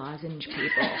 oh, the lozenge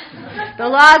people. The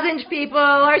lozenge people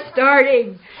are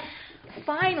starting.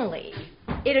 Finally,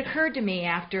 it occurred to me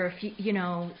after a few,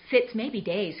 sits, maybe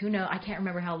days, who knows, I can't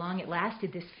remember how long it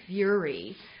lasted, this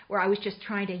fury, where I was just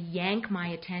trying to yank my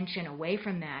attention away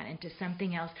from that into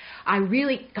something else. I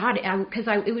really got it, because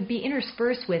it would be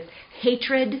interspersed with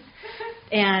hatred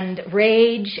and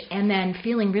rage, and then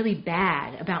feeling really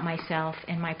bad about myself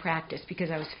and my practice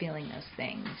because I was feeling those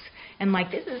things. And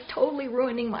like, this is totally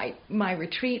ruining my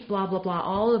retreat, blah, blah, blah,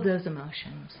 all of those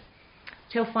emotions.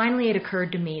 Till finally it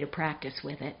occurred to me to practice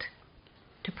with it.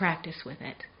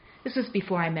 This was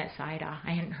before I met Sayadaw.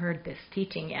 I hadn't heard this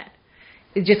teaching yet.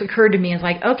 It just occurred to me as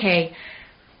like, okay,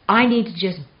 I need to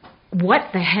just,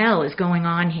 what the hell is going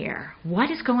on here?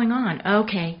 What is going on?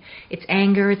 Okay, it's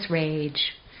anger, it's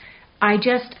rage. I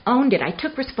just owned it. I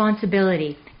took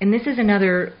responsibility. And this is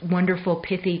another wonderful,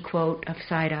 pithy quote of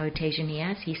Sayadaw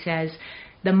Tejaniya. He says,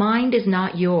 the mind is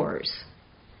not yours,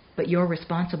 but you're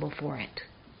responsible for it.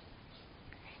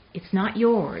 It's not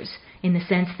yours in the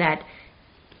sense that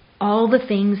all the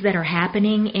things that are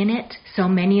happening in it, so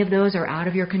many of those are out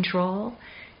of your control.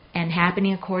 and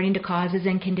happening according to causes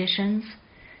and conditions,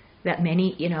 that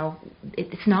many,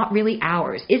 it's not really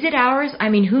ours. Is it ours? I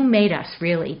mean, who made us,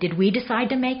 really? Did we decide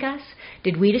to make us?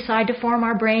 Did we decide to form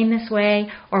our brain this way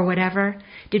or whatever?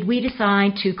 Did we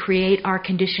decide to create our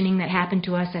conditioning that happened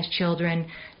to us as children?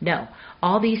 No.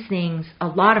 All these things, a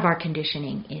lot of our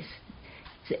conditioning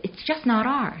it's just not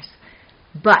ours.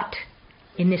 But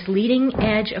in this leading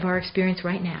edge of our experience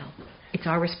right now, it's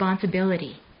our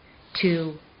responsibility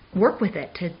to work with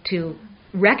it, to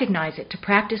recognize it, to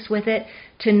practice with it,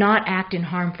 to not act in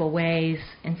harmful ways,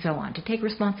 and so on, to take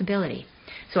responsibility.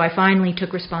 So I finally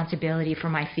took responsibility for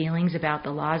my feelings about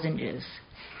the lozenges.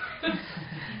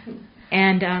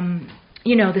 And,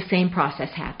 the same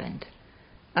process happened.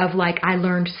 Of I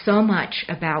learned so much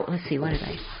about, let's see,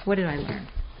 what did I learn?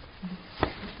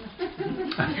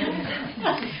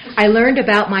 I learned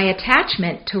about my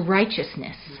attachment to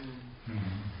righteousness,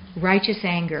 righteous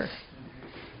anger.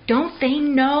 Don't they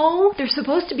know they're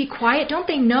supposed to be quiet? Don't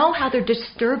they know how they're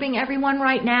disturbing everyone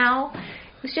right now?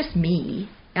 It was just me.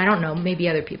 I don't know, maybe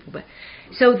other people. But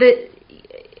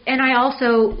and I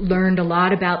also learned a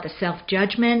lot about the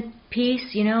self-judgment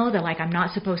piece, that I'm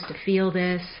not supposed to feel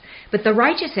this. But the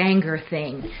righteous anger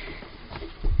thing,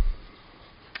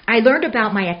 I learned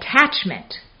about my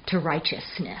attachment to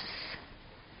righteousness,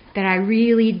 that I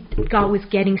really was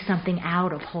getting something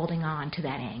out of holding on to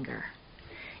that anger.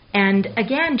 And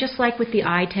again, just like with the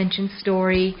eye tension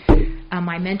story,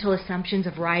 my mental assumptions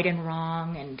of right and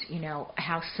wrong, and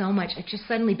how so much, it just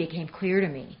suddenly became clear to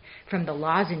me from the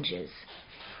lozenges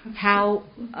how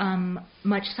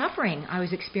much suffering I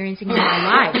was experiencing in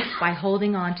my life by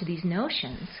holding on to these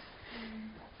notions,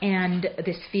 and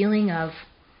this feeling of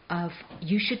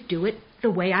you should do it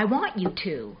the way I want you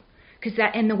to,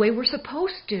 and the way we're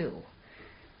supposed to.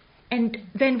 And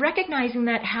then recognizing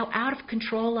that how out of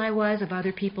control I was of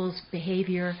other people's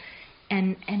behavior,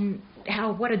 and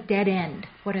what a dead end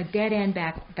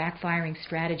backfiring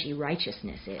strategy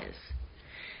righteousness is.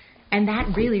 And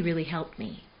that really, really helped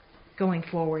me going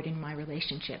forward in my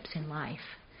relationships in life.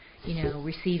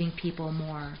 Receiving people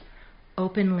more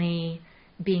openly,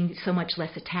 being so much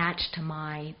less attached to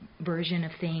my version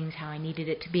of things, how I needed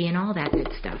it to be, and all that good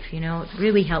stuff. It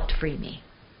really helped free me.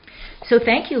 So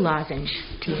thank you, lozenge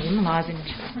team,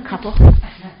 lozenge couple.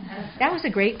 That was a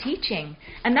great teaching.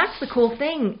 And that's the cool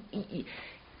thing.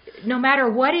 No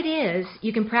matter what it is,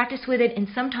 you can practice with it, and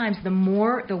sometimes the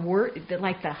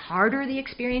harder the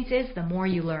experience is, the more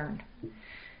you learn.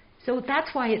 So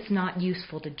that's why it's not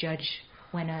useful to judge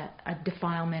when a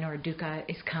defilement or a dukkha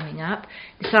is coming up.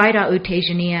 Sayadaw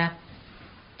Tejaniya,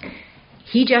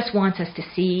 he just wants us to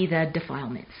see the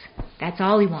defilements. That's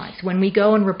all he wants. When we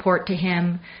go and report to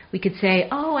him, we could say,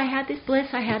 oh, I had this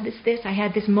bliss, I had this, I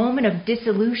had this moment of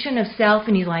dissolution of self,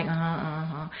 and he's like,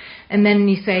 And then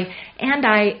you say, and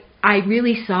I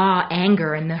really saw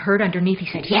anger and the hurt underneath. He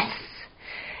said, yes,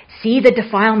 see the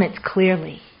defilements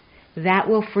clearly. That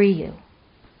will free you.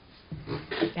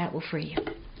 That will free you.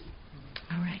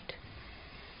 All right.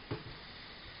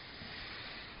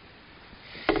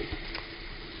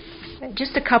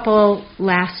 Just a couple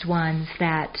last ones,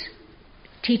 that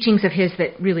teachings of his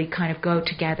that really kind of go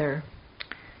together,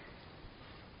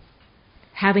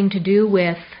 having to do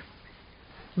with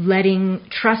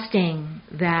trusting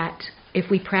that if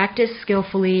we practice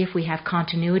skillfully, if we have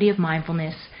continuity of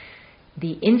mindfulness,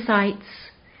 the insights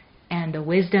and the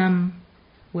wisdom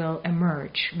will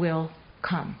emerge, will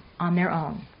come on their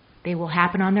own. They will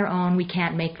happen on their own. We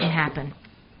can't make them happen.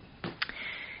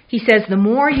 He says the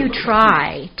more you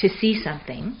try to see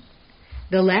something,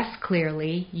 the less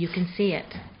clearly you can see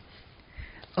it.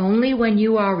 Only when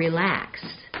you are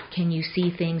relaxed can you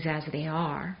see things as they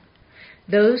are.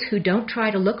 Those who don't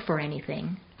try to look for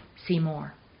anything see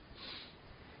more.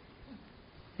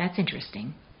 That's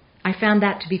interesting. I found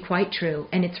that to be quite true,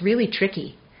 and it's really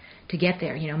tricky to get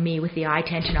there. Me with the eye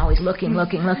tension, always looking.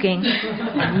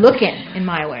 I'm looking in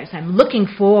my ways. I'm looking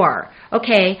for,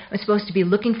 okay, I'm supposed to be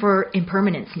looking for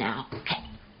impermanence now. Okay,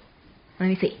 let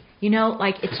me see.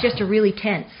 It's just a really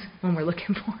tense when we're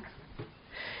looking for.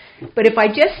 But if I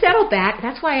just settle back,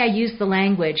 that's why I use the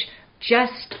language,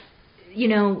 just,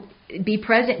 be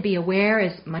present, be aware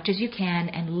as much as you can,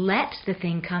 and let the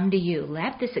thing come to you.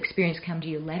 Let this experience come to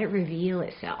you. Let it reveal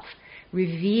itself.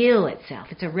 Reveal itself.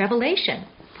 It's a revelation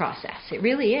process. It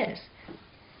really is.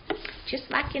 Just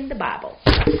like in the Bible.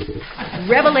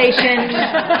 Revelation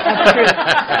of truth.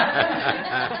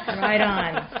 Right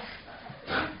on.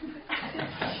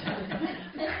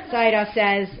 Sayadaw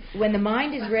says, when the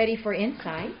mind is ready for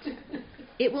insight,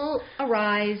 it will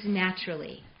arise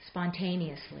naturally,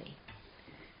 spontaneously.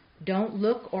 Don't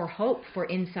look or hope for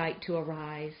insight to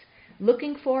arise.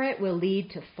 Looking for it will lead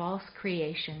to false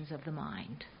creations of the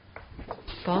mind.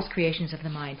 False creations of the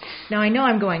mind. Now, I know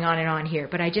I'm going on and on here,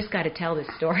 but I just got to tell this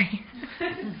story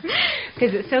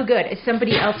because it's so good.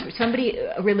 Somebody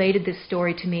related this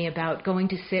story to me about going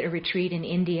to sit a retreat in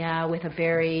India with a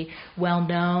very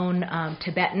well-known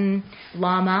Tibetan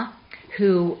Lama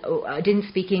who didn't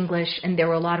speak English, and there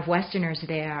were a lot of Westerners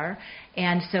there.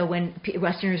 And so when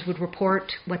Westerners would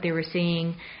report what they were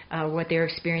seeing, what they were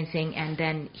experiencing, and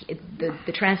then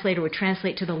the translator would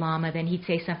translate to the Lama, then he'd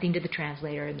say something to the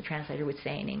translator, and the translator would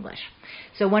say in English.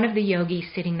 So one of the yogis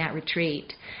sitting that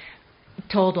retreat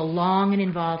told a long and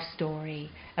involved story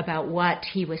about what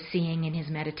he was seeing in his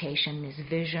meditation, his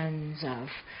visions of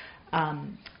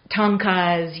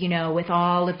tankas, with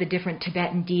all of the different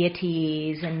Tibetan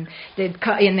deities, and they're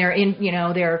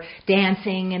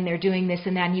dancing and they're doing this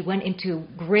and that. And he went into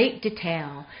great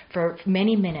detail for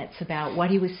many minutes about what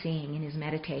he was seeing in his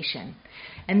meditation.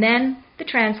 And then the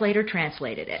translator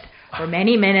translated it for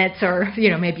many minutes, or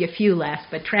maybe a few less,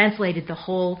 but translated the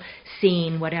whole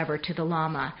scene, whatever, to the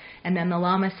Lama. And then the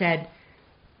Lama said,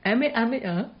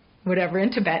 whatever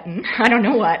in Tibetan, I don't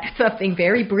know what, something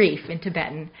very brief in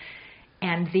Tibetan.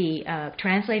 And the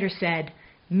translator said,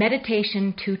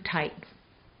 meditation too tight.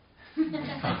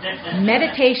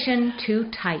 Meditation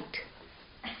too tight.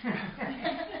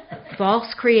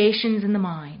 False creations in the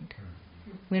mind.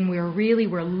 When we're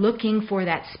looking for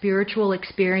that spiritual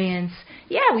experience,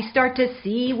 we start to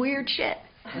see weird shit.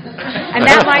 And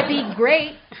that might be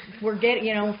great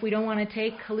if we don't want to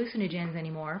take hallucinogens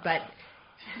anymore, but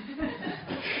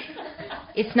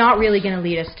it's not really going to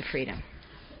lead us to freedom.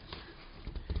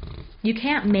 You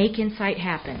can't make insight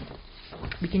happen.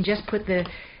 We can just put the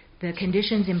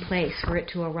conditions in place for it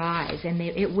to arise, and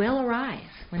it will arise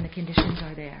when the conditions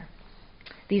are there.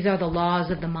 These are the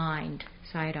laws of the mind.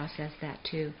 Sayadaw says that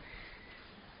too.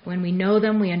 When we know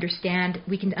them, we can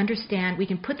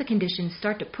put the conditions,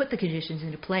 start to put the conditions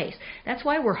into place. That's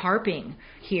why we're harping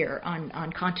here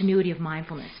on continuity of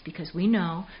mindfulness, because we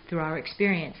know through our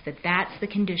experience that that's the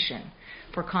condition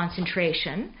for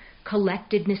concentration,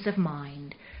 collectedness of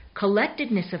mind.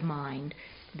 Collectedness of mind,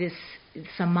 this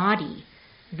samadhi,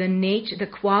 the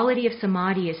quality of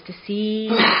samadhi is to see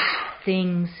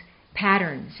things,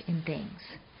 patterns in things,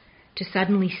 to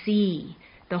suddenly see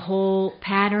the whole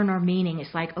pattern or meaning.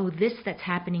 It's like, this that's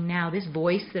happening now, this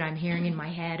voice that I'm hearing in my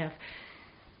head of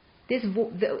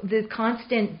the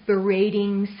constant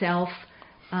berating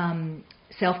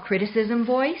self-criticism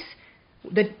voice.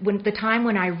 The time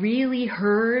when I really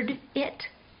heard it,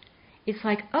 it's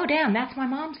like, damn, that's my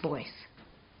mom's voice.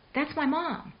 That's my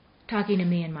mom talking to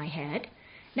me in my head.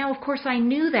 Now, of course, I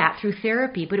knew that through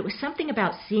therapy, but it was something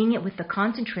about seeing it with the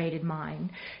concentrated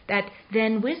mind that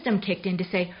then wisdom kicked in to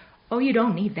say, you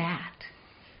don't need that.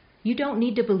 You don't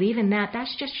need to believe in that.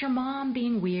 That's just your mom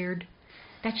being weird.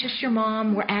 That's just your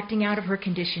mom. We're acting out of her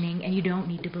conditioning, and you don't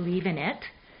need to believe in it.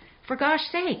 For gosh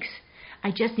sakes. I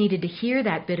just needed to hear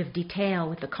that bit of detail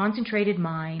with the concentrated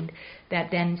mind that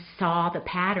then saw the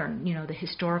pattern, the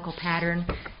historical pattern.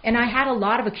 And I had a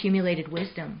lot of accumulated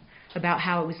wisdom about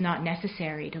how it was not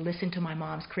necessary to listen to my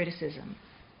mom's criticism.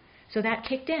 So that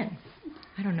kicked in.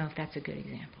 I don't know if that's a good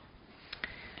example.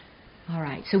 All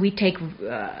right, so we take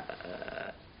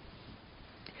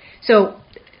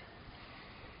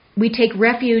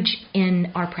refuge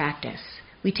in our practice.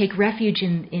 We take refuge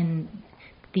in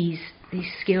these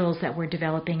skills that we're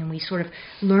developing, and we sort of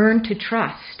learn to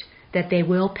trust that they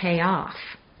will pay off.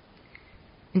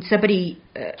 And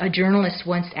a journalist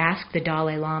once asked the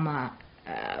Dalai Lama,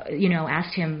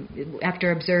 asked him,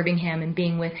 after observing him and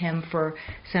being with him for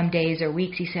some days or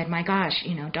weeks, he said, my gosh,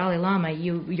 Dalai Lama,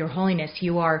 Your Holiness,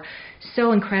 you are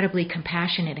so incredibly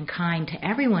compassionate and kind to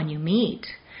everyone you meet.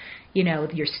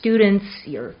 Your students,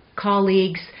 your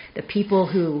colleagues, the people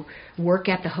who work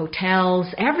at the hotels,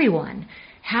 everyone.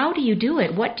 How do you do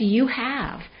it? What do you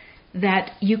have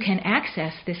that you can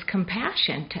access this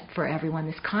compassion for everyone,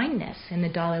 this kindness? And the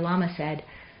Dalai Lama said,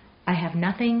 I have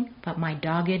nothing but my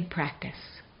dogged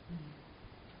practice.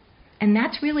 And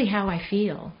that's really how I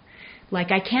feel.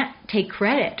 Like I can't take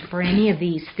credit for any of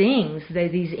these things,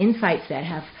 these insights that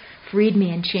have freed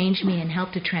me and changed me and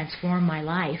helped to transform my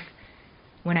life.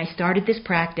 When I started this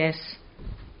practice,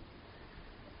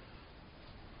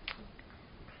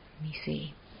 let me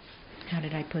see. How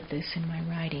did I put this in my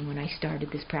writing? When I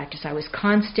started this practice, I was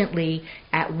constantly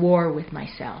at war with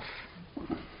myself.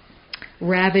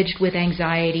 Ravaged with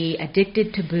anxiety,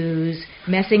 addicted to booze,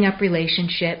 messing up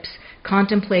relationships,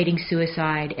 contemplating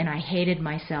suicide, and I hated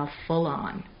myself full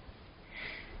on.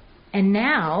 And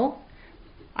now,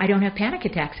 I don't have panic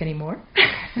attacks anymore.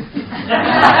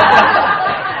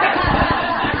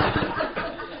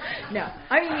 No,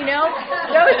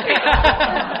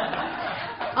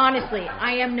 Honestly,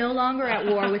 I am no longer at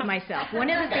war with myself. One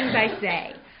of the things I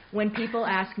say when people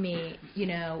ask me,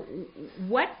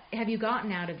 what have you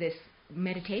gotten out of this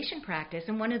meditation practice?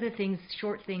 And one of the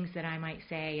short things that I might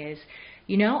say is,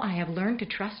 I have learned to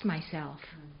trust myself.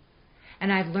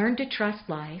 And I've learned to trust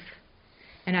life.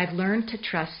 And I've learned to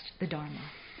trust the Dharma.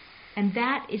 And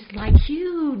that is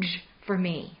huge for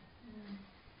me.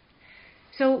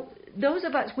 So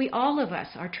all of us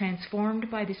are transformed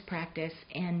by this practice,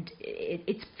 and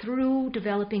it's through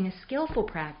developing a skillful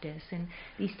practice. And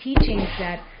these teachings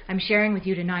that I'm sharing with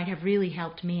you tonight have really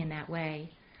helped me in that way.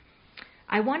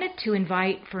 I wanted to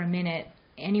invite for a minute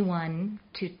anyone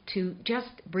to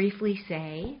just briefly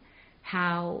say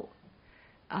how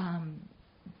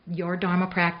your Dharma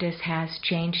practice has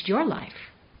changed your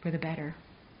life for the better.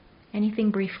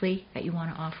 Anything briefly that you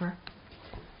want to offer?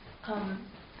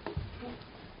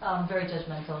 Very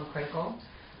judgmental and critical.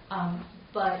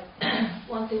 But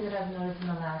one thing that I've noticed in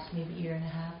the last maybe year and a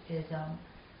half is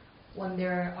when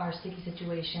there are sticky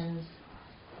situations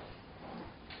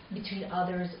between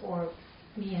others or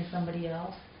me and somebody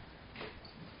else,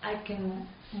 I can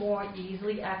more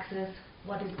easily access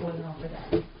what is going on for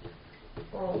them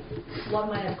or what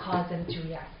might have caused them to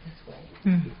react this way.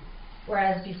 Mm.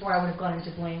 Whereas before I would have gone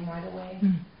into blame right away.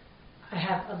 Mm. I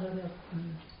have a little bit of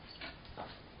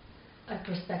a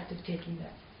perspective taking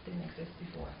that didn't exist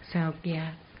before. So,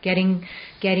 getting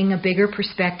a bigger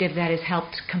perspective that has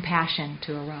helped compassion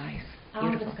to arise. I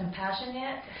don't know if it's compassion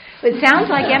yet. It sounds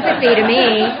like empathy to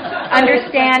me.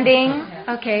 Understanding.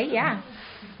 Okay, yeah.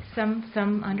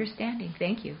 Some understanding.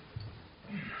 Thank you.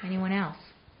 Anyone else?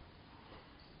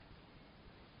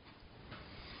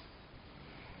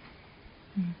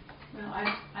 Well,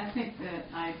 I think that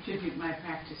I attribute my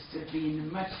practice to being a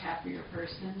much happier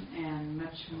person and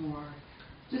much more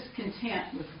just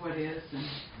content with what is, and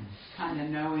kind of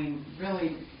knowing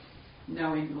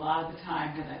a lot of the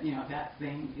time that that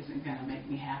thing isn't going to make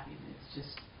me happy. It's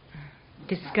just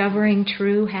discovering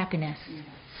true happiness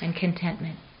and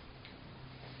contentment.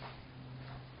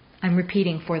 I'm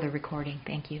repeating for the recording.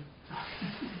 Thank you.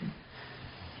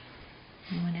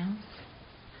 Anyone else?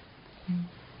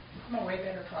 I'm a way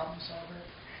better problem solver.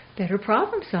 Better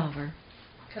problem solver.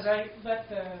 Because I let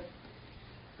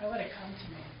it come to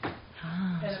me,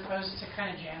 as opposed to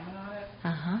kind of jamming on it.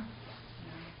 Uh-huh.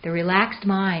 The relaxed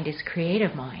mind is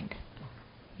creative mind.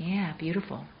 Yeah,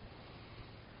 beautiful.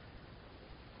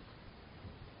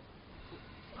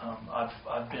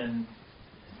 I've been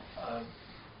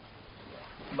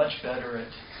much better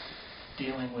at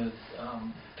dealing with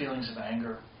feelings of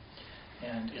anger,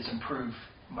 and it's improved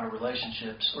my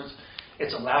relationships, or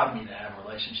it's allowed me to have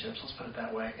relationships, let's put it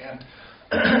that way, and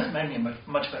it's made me a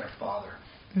much better father.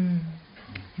 Mm.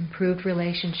 Improved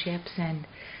relationships and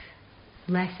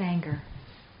less anger.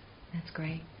 That's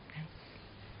great.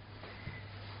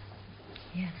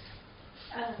 Yes.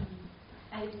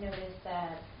 I've noticed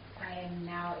that I am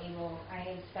now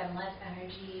I spend less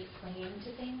energy clinging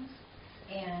to things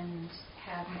and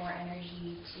have more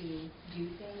energy to do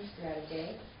things throughout a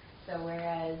day. So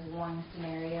whereas one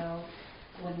scenario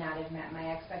would not have met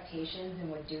my expectations and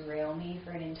would derail me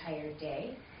for an entire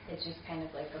day, it's just kind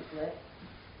of like a blip.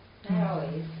 Not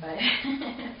always, but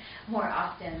more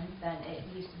often than it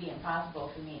used to be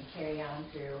impossible for me to carry on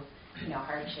through,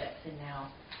 hardships. And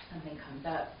now something comes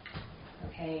up,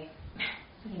 okay,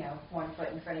 one foot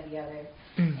in front of the other,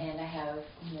 and I have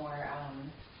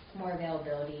more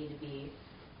availability to be,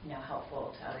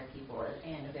 helpful to other people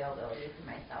and availability for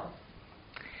myself.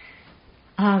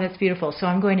 Oh, that's beautiful. So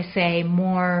I'm going to say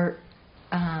more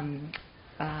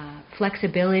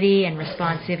flexibility and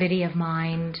responsivity of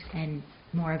mind and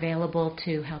more available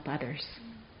to help others.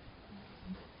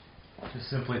 Just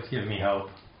simply, it's given me hope.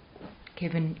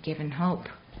 Given hope.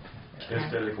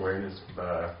 Aesthetic awareness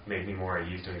made me more at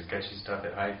ease doing sketchy stuff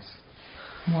at heights.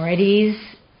 More at ease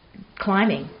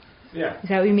climbing. Yeah. Is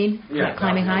that what you mean? Yeah.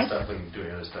 Climbing heights? Stuff and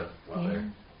doing other stuff while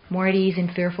there. More at ease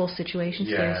in fearful situations,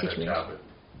 scary situations.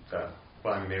 Yeah,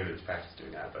 but maybe there's practice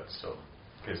doing that, but still,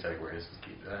 aesthetic awareness is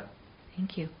key to that.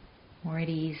 Thank you. More at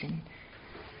ease in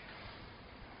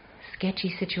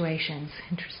sketchy situations.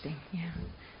 Interesting. Yeah.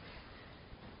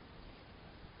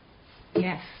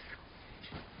 Yes.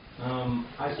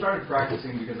 I started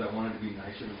practicing because I wanted to be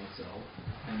nicer to myself,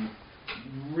 and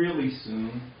really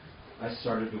soon I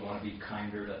started to want to be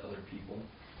kinder to other people,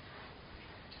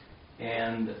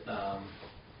 and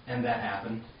that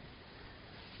happened.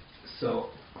 So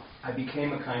I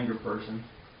became a kinder person,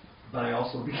 but I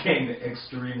also became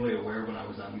extremely aware when I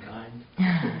was unkind.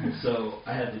 So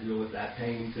I had to deal with that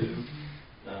pain too.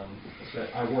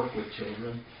 I work with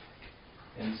children,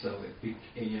 And so it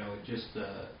just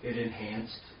it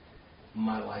enhanced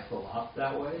my life a lot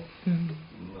that way. And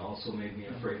also made me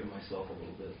afraid of myself a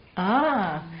little bit.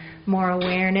 More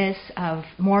awareness of,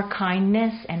 more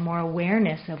kindness and more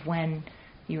awareness of when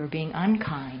you were being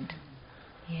unkind.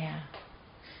 Yeah.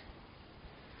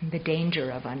 And the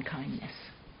danger of unkindness.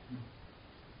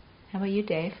 How about you,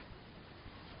 Dave?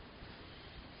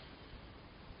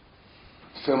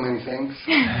 So many things.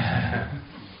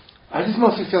 I just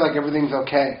mostly feel like everything's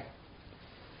okay.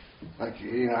 Like,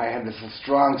 I had this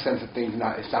strong sense of things.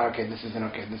 It's not okay. This isn't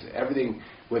okay. Everything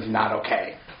was not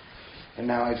okay. And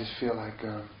now I just feel like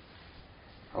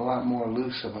a lot more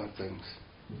loose about things.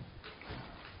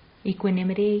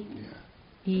 Equanimity.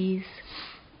 Yeah. Ease.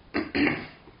 Yeah.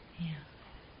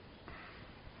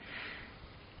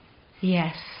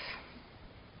 Yes.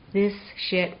 This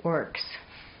shit works.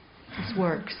 This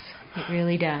works. It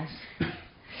really does.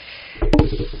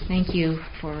 Thank you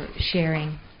for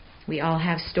sharing. We all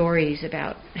have stories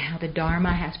about how the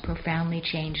Dharma has profoundly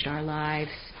changed our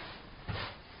lives.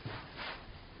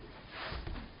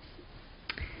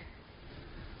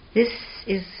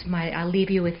 I'll leave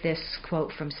you with this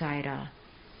quote from Sayadaw.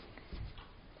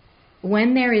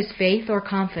 When there is faith or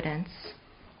confidence,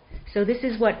 so this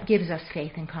is what gives us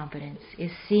faith and confidence,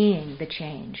 is seeing the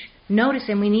change. Notice,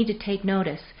 and we need to take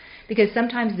notice, because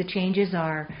sometimes the changes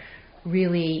are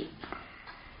really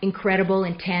incredible,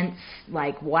 intense,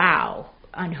 like wow,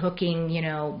 unhooking,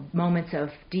 moments of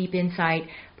deep insight.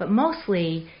 But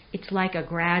mostly, it's like a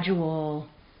gradual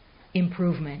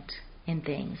improvement in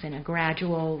things and a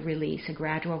gradual release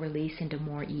into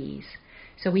more ease.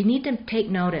 So we need to take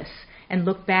notice and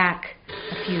look back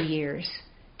a few years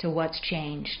to what's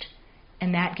changed.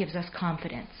 And that gives us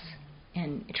confidence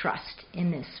and trust in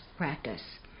this practice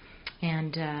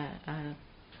and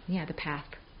the path.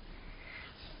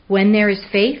 When there is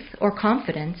faith or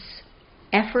confidence,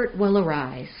 effort will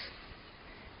arise.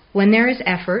 When there is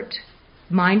effort,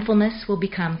 mindfulness will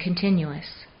become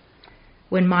continuous.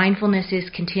 When mindfulness is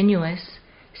continuous,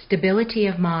 stability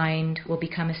of mind will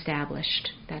become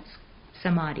established. That's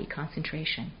samadhi,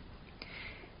 concentration.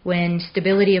 When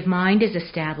stability of mind is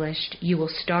established, you will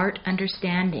start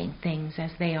understanding things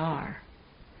as they are.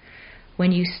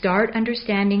 When you start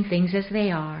understanding things as they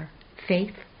are,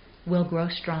 faith will grow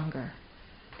stronger.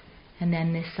 And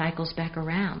then this cycles back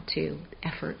around to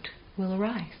effort will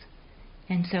arise.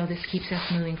 And so this keeps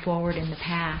us moving forward in the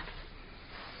path.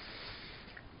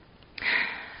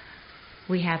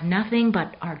 We have nothing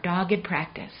but our dogged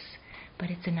practice, but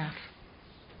it's enough.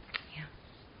 Yeah.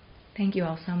 Thank you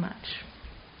all so much.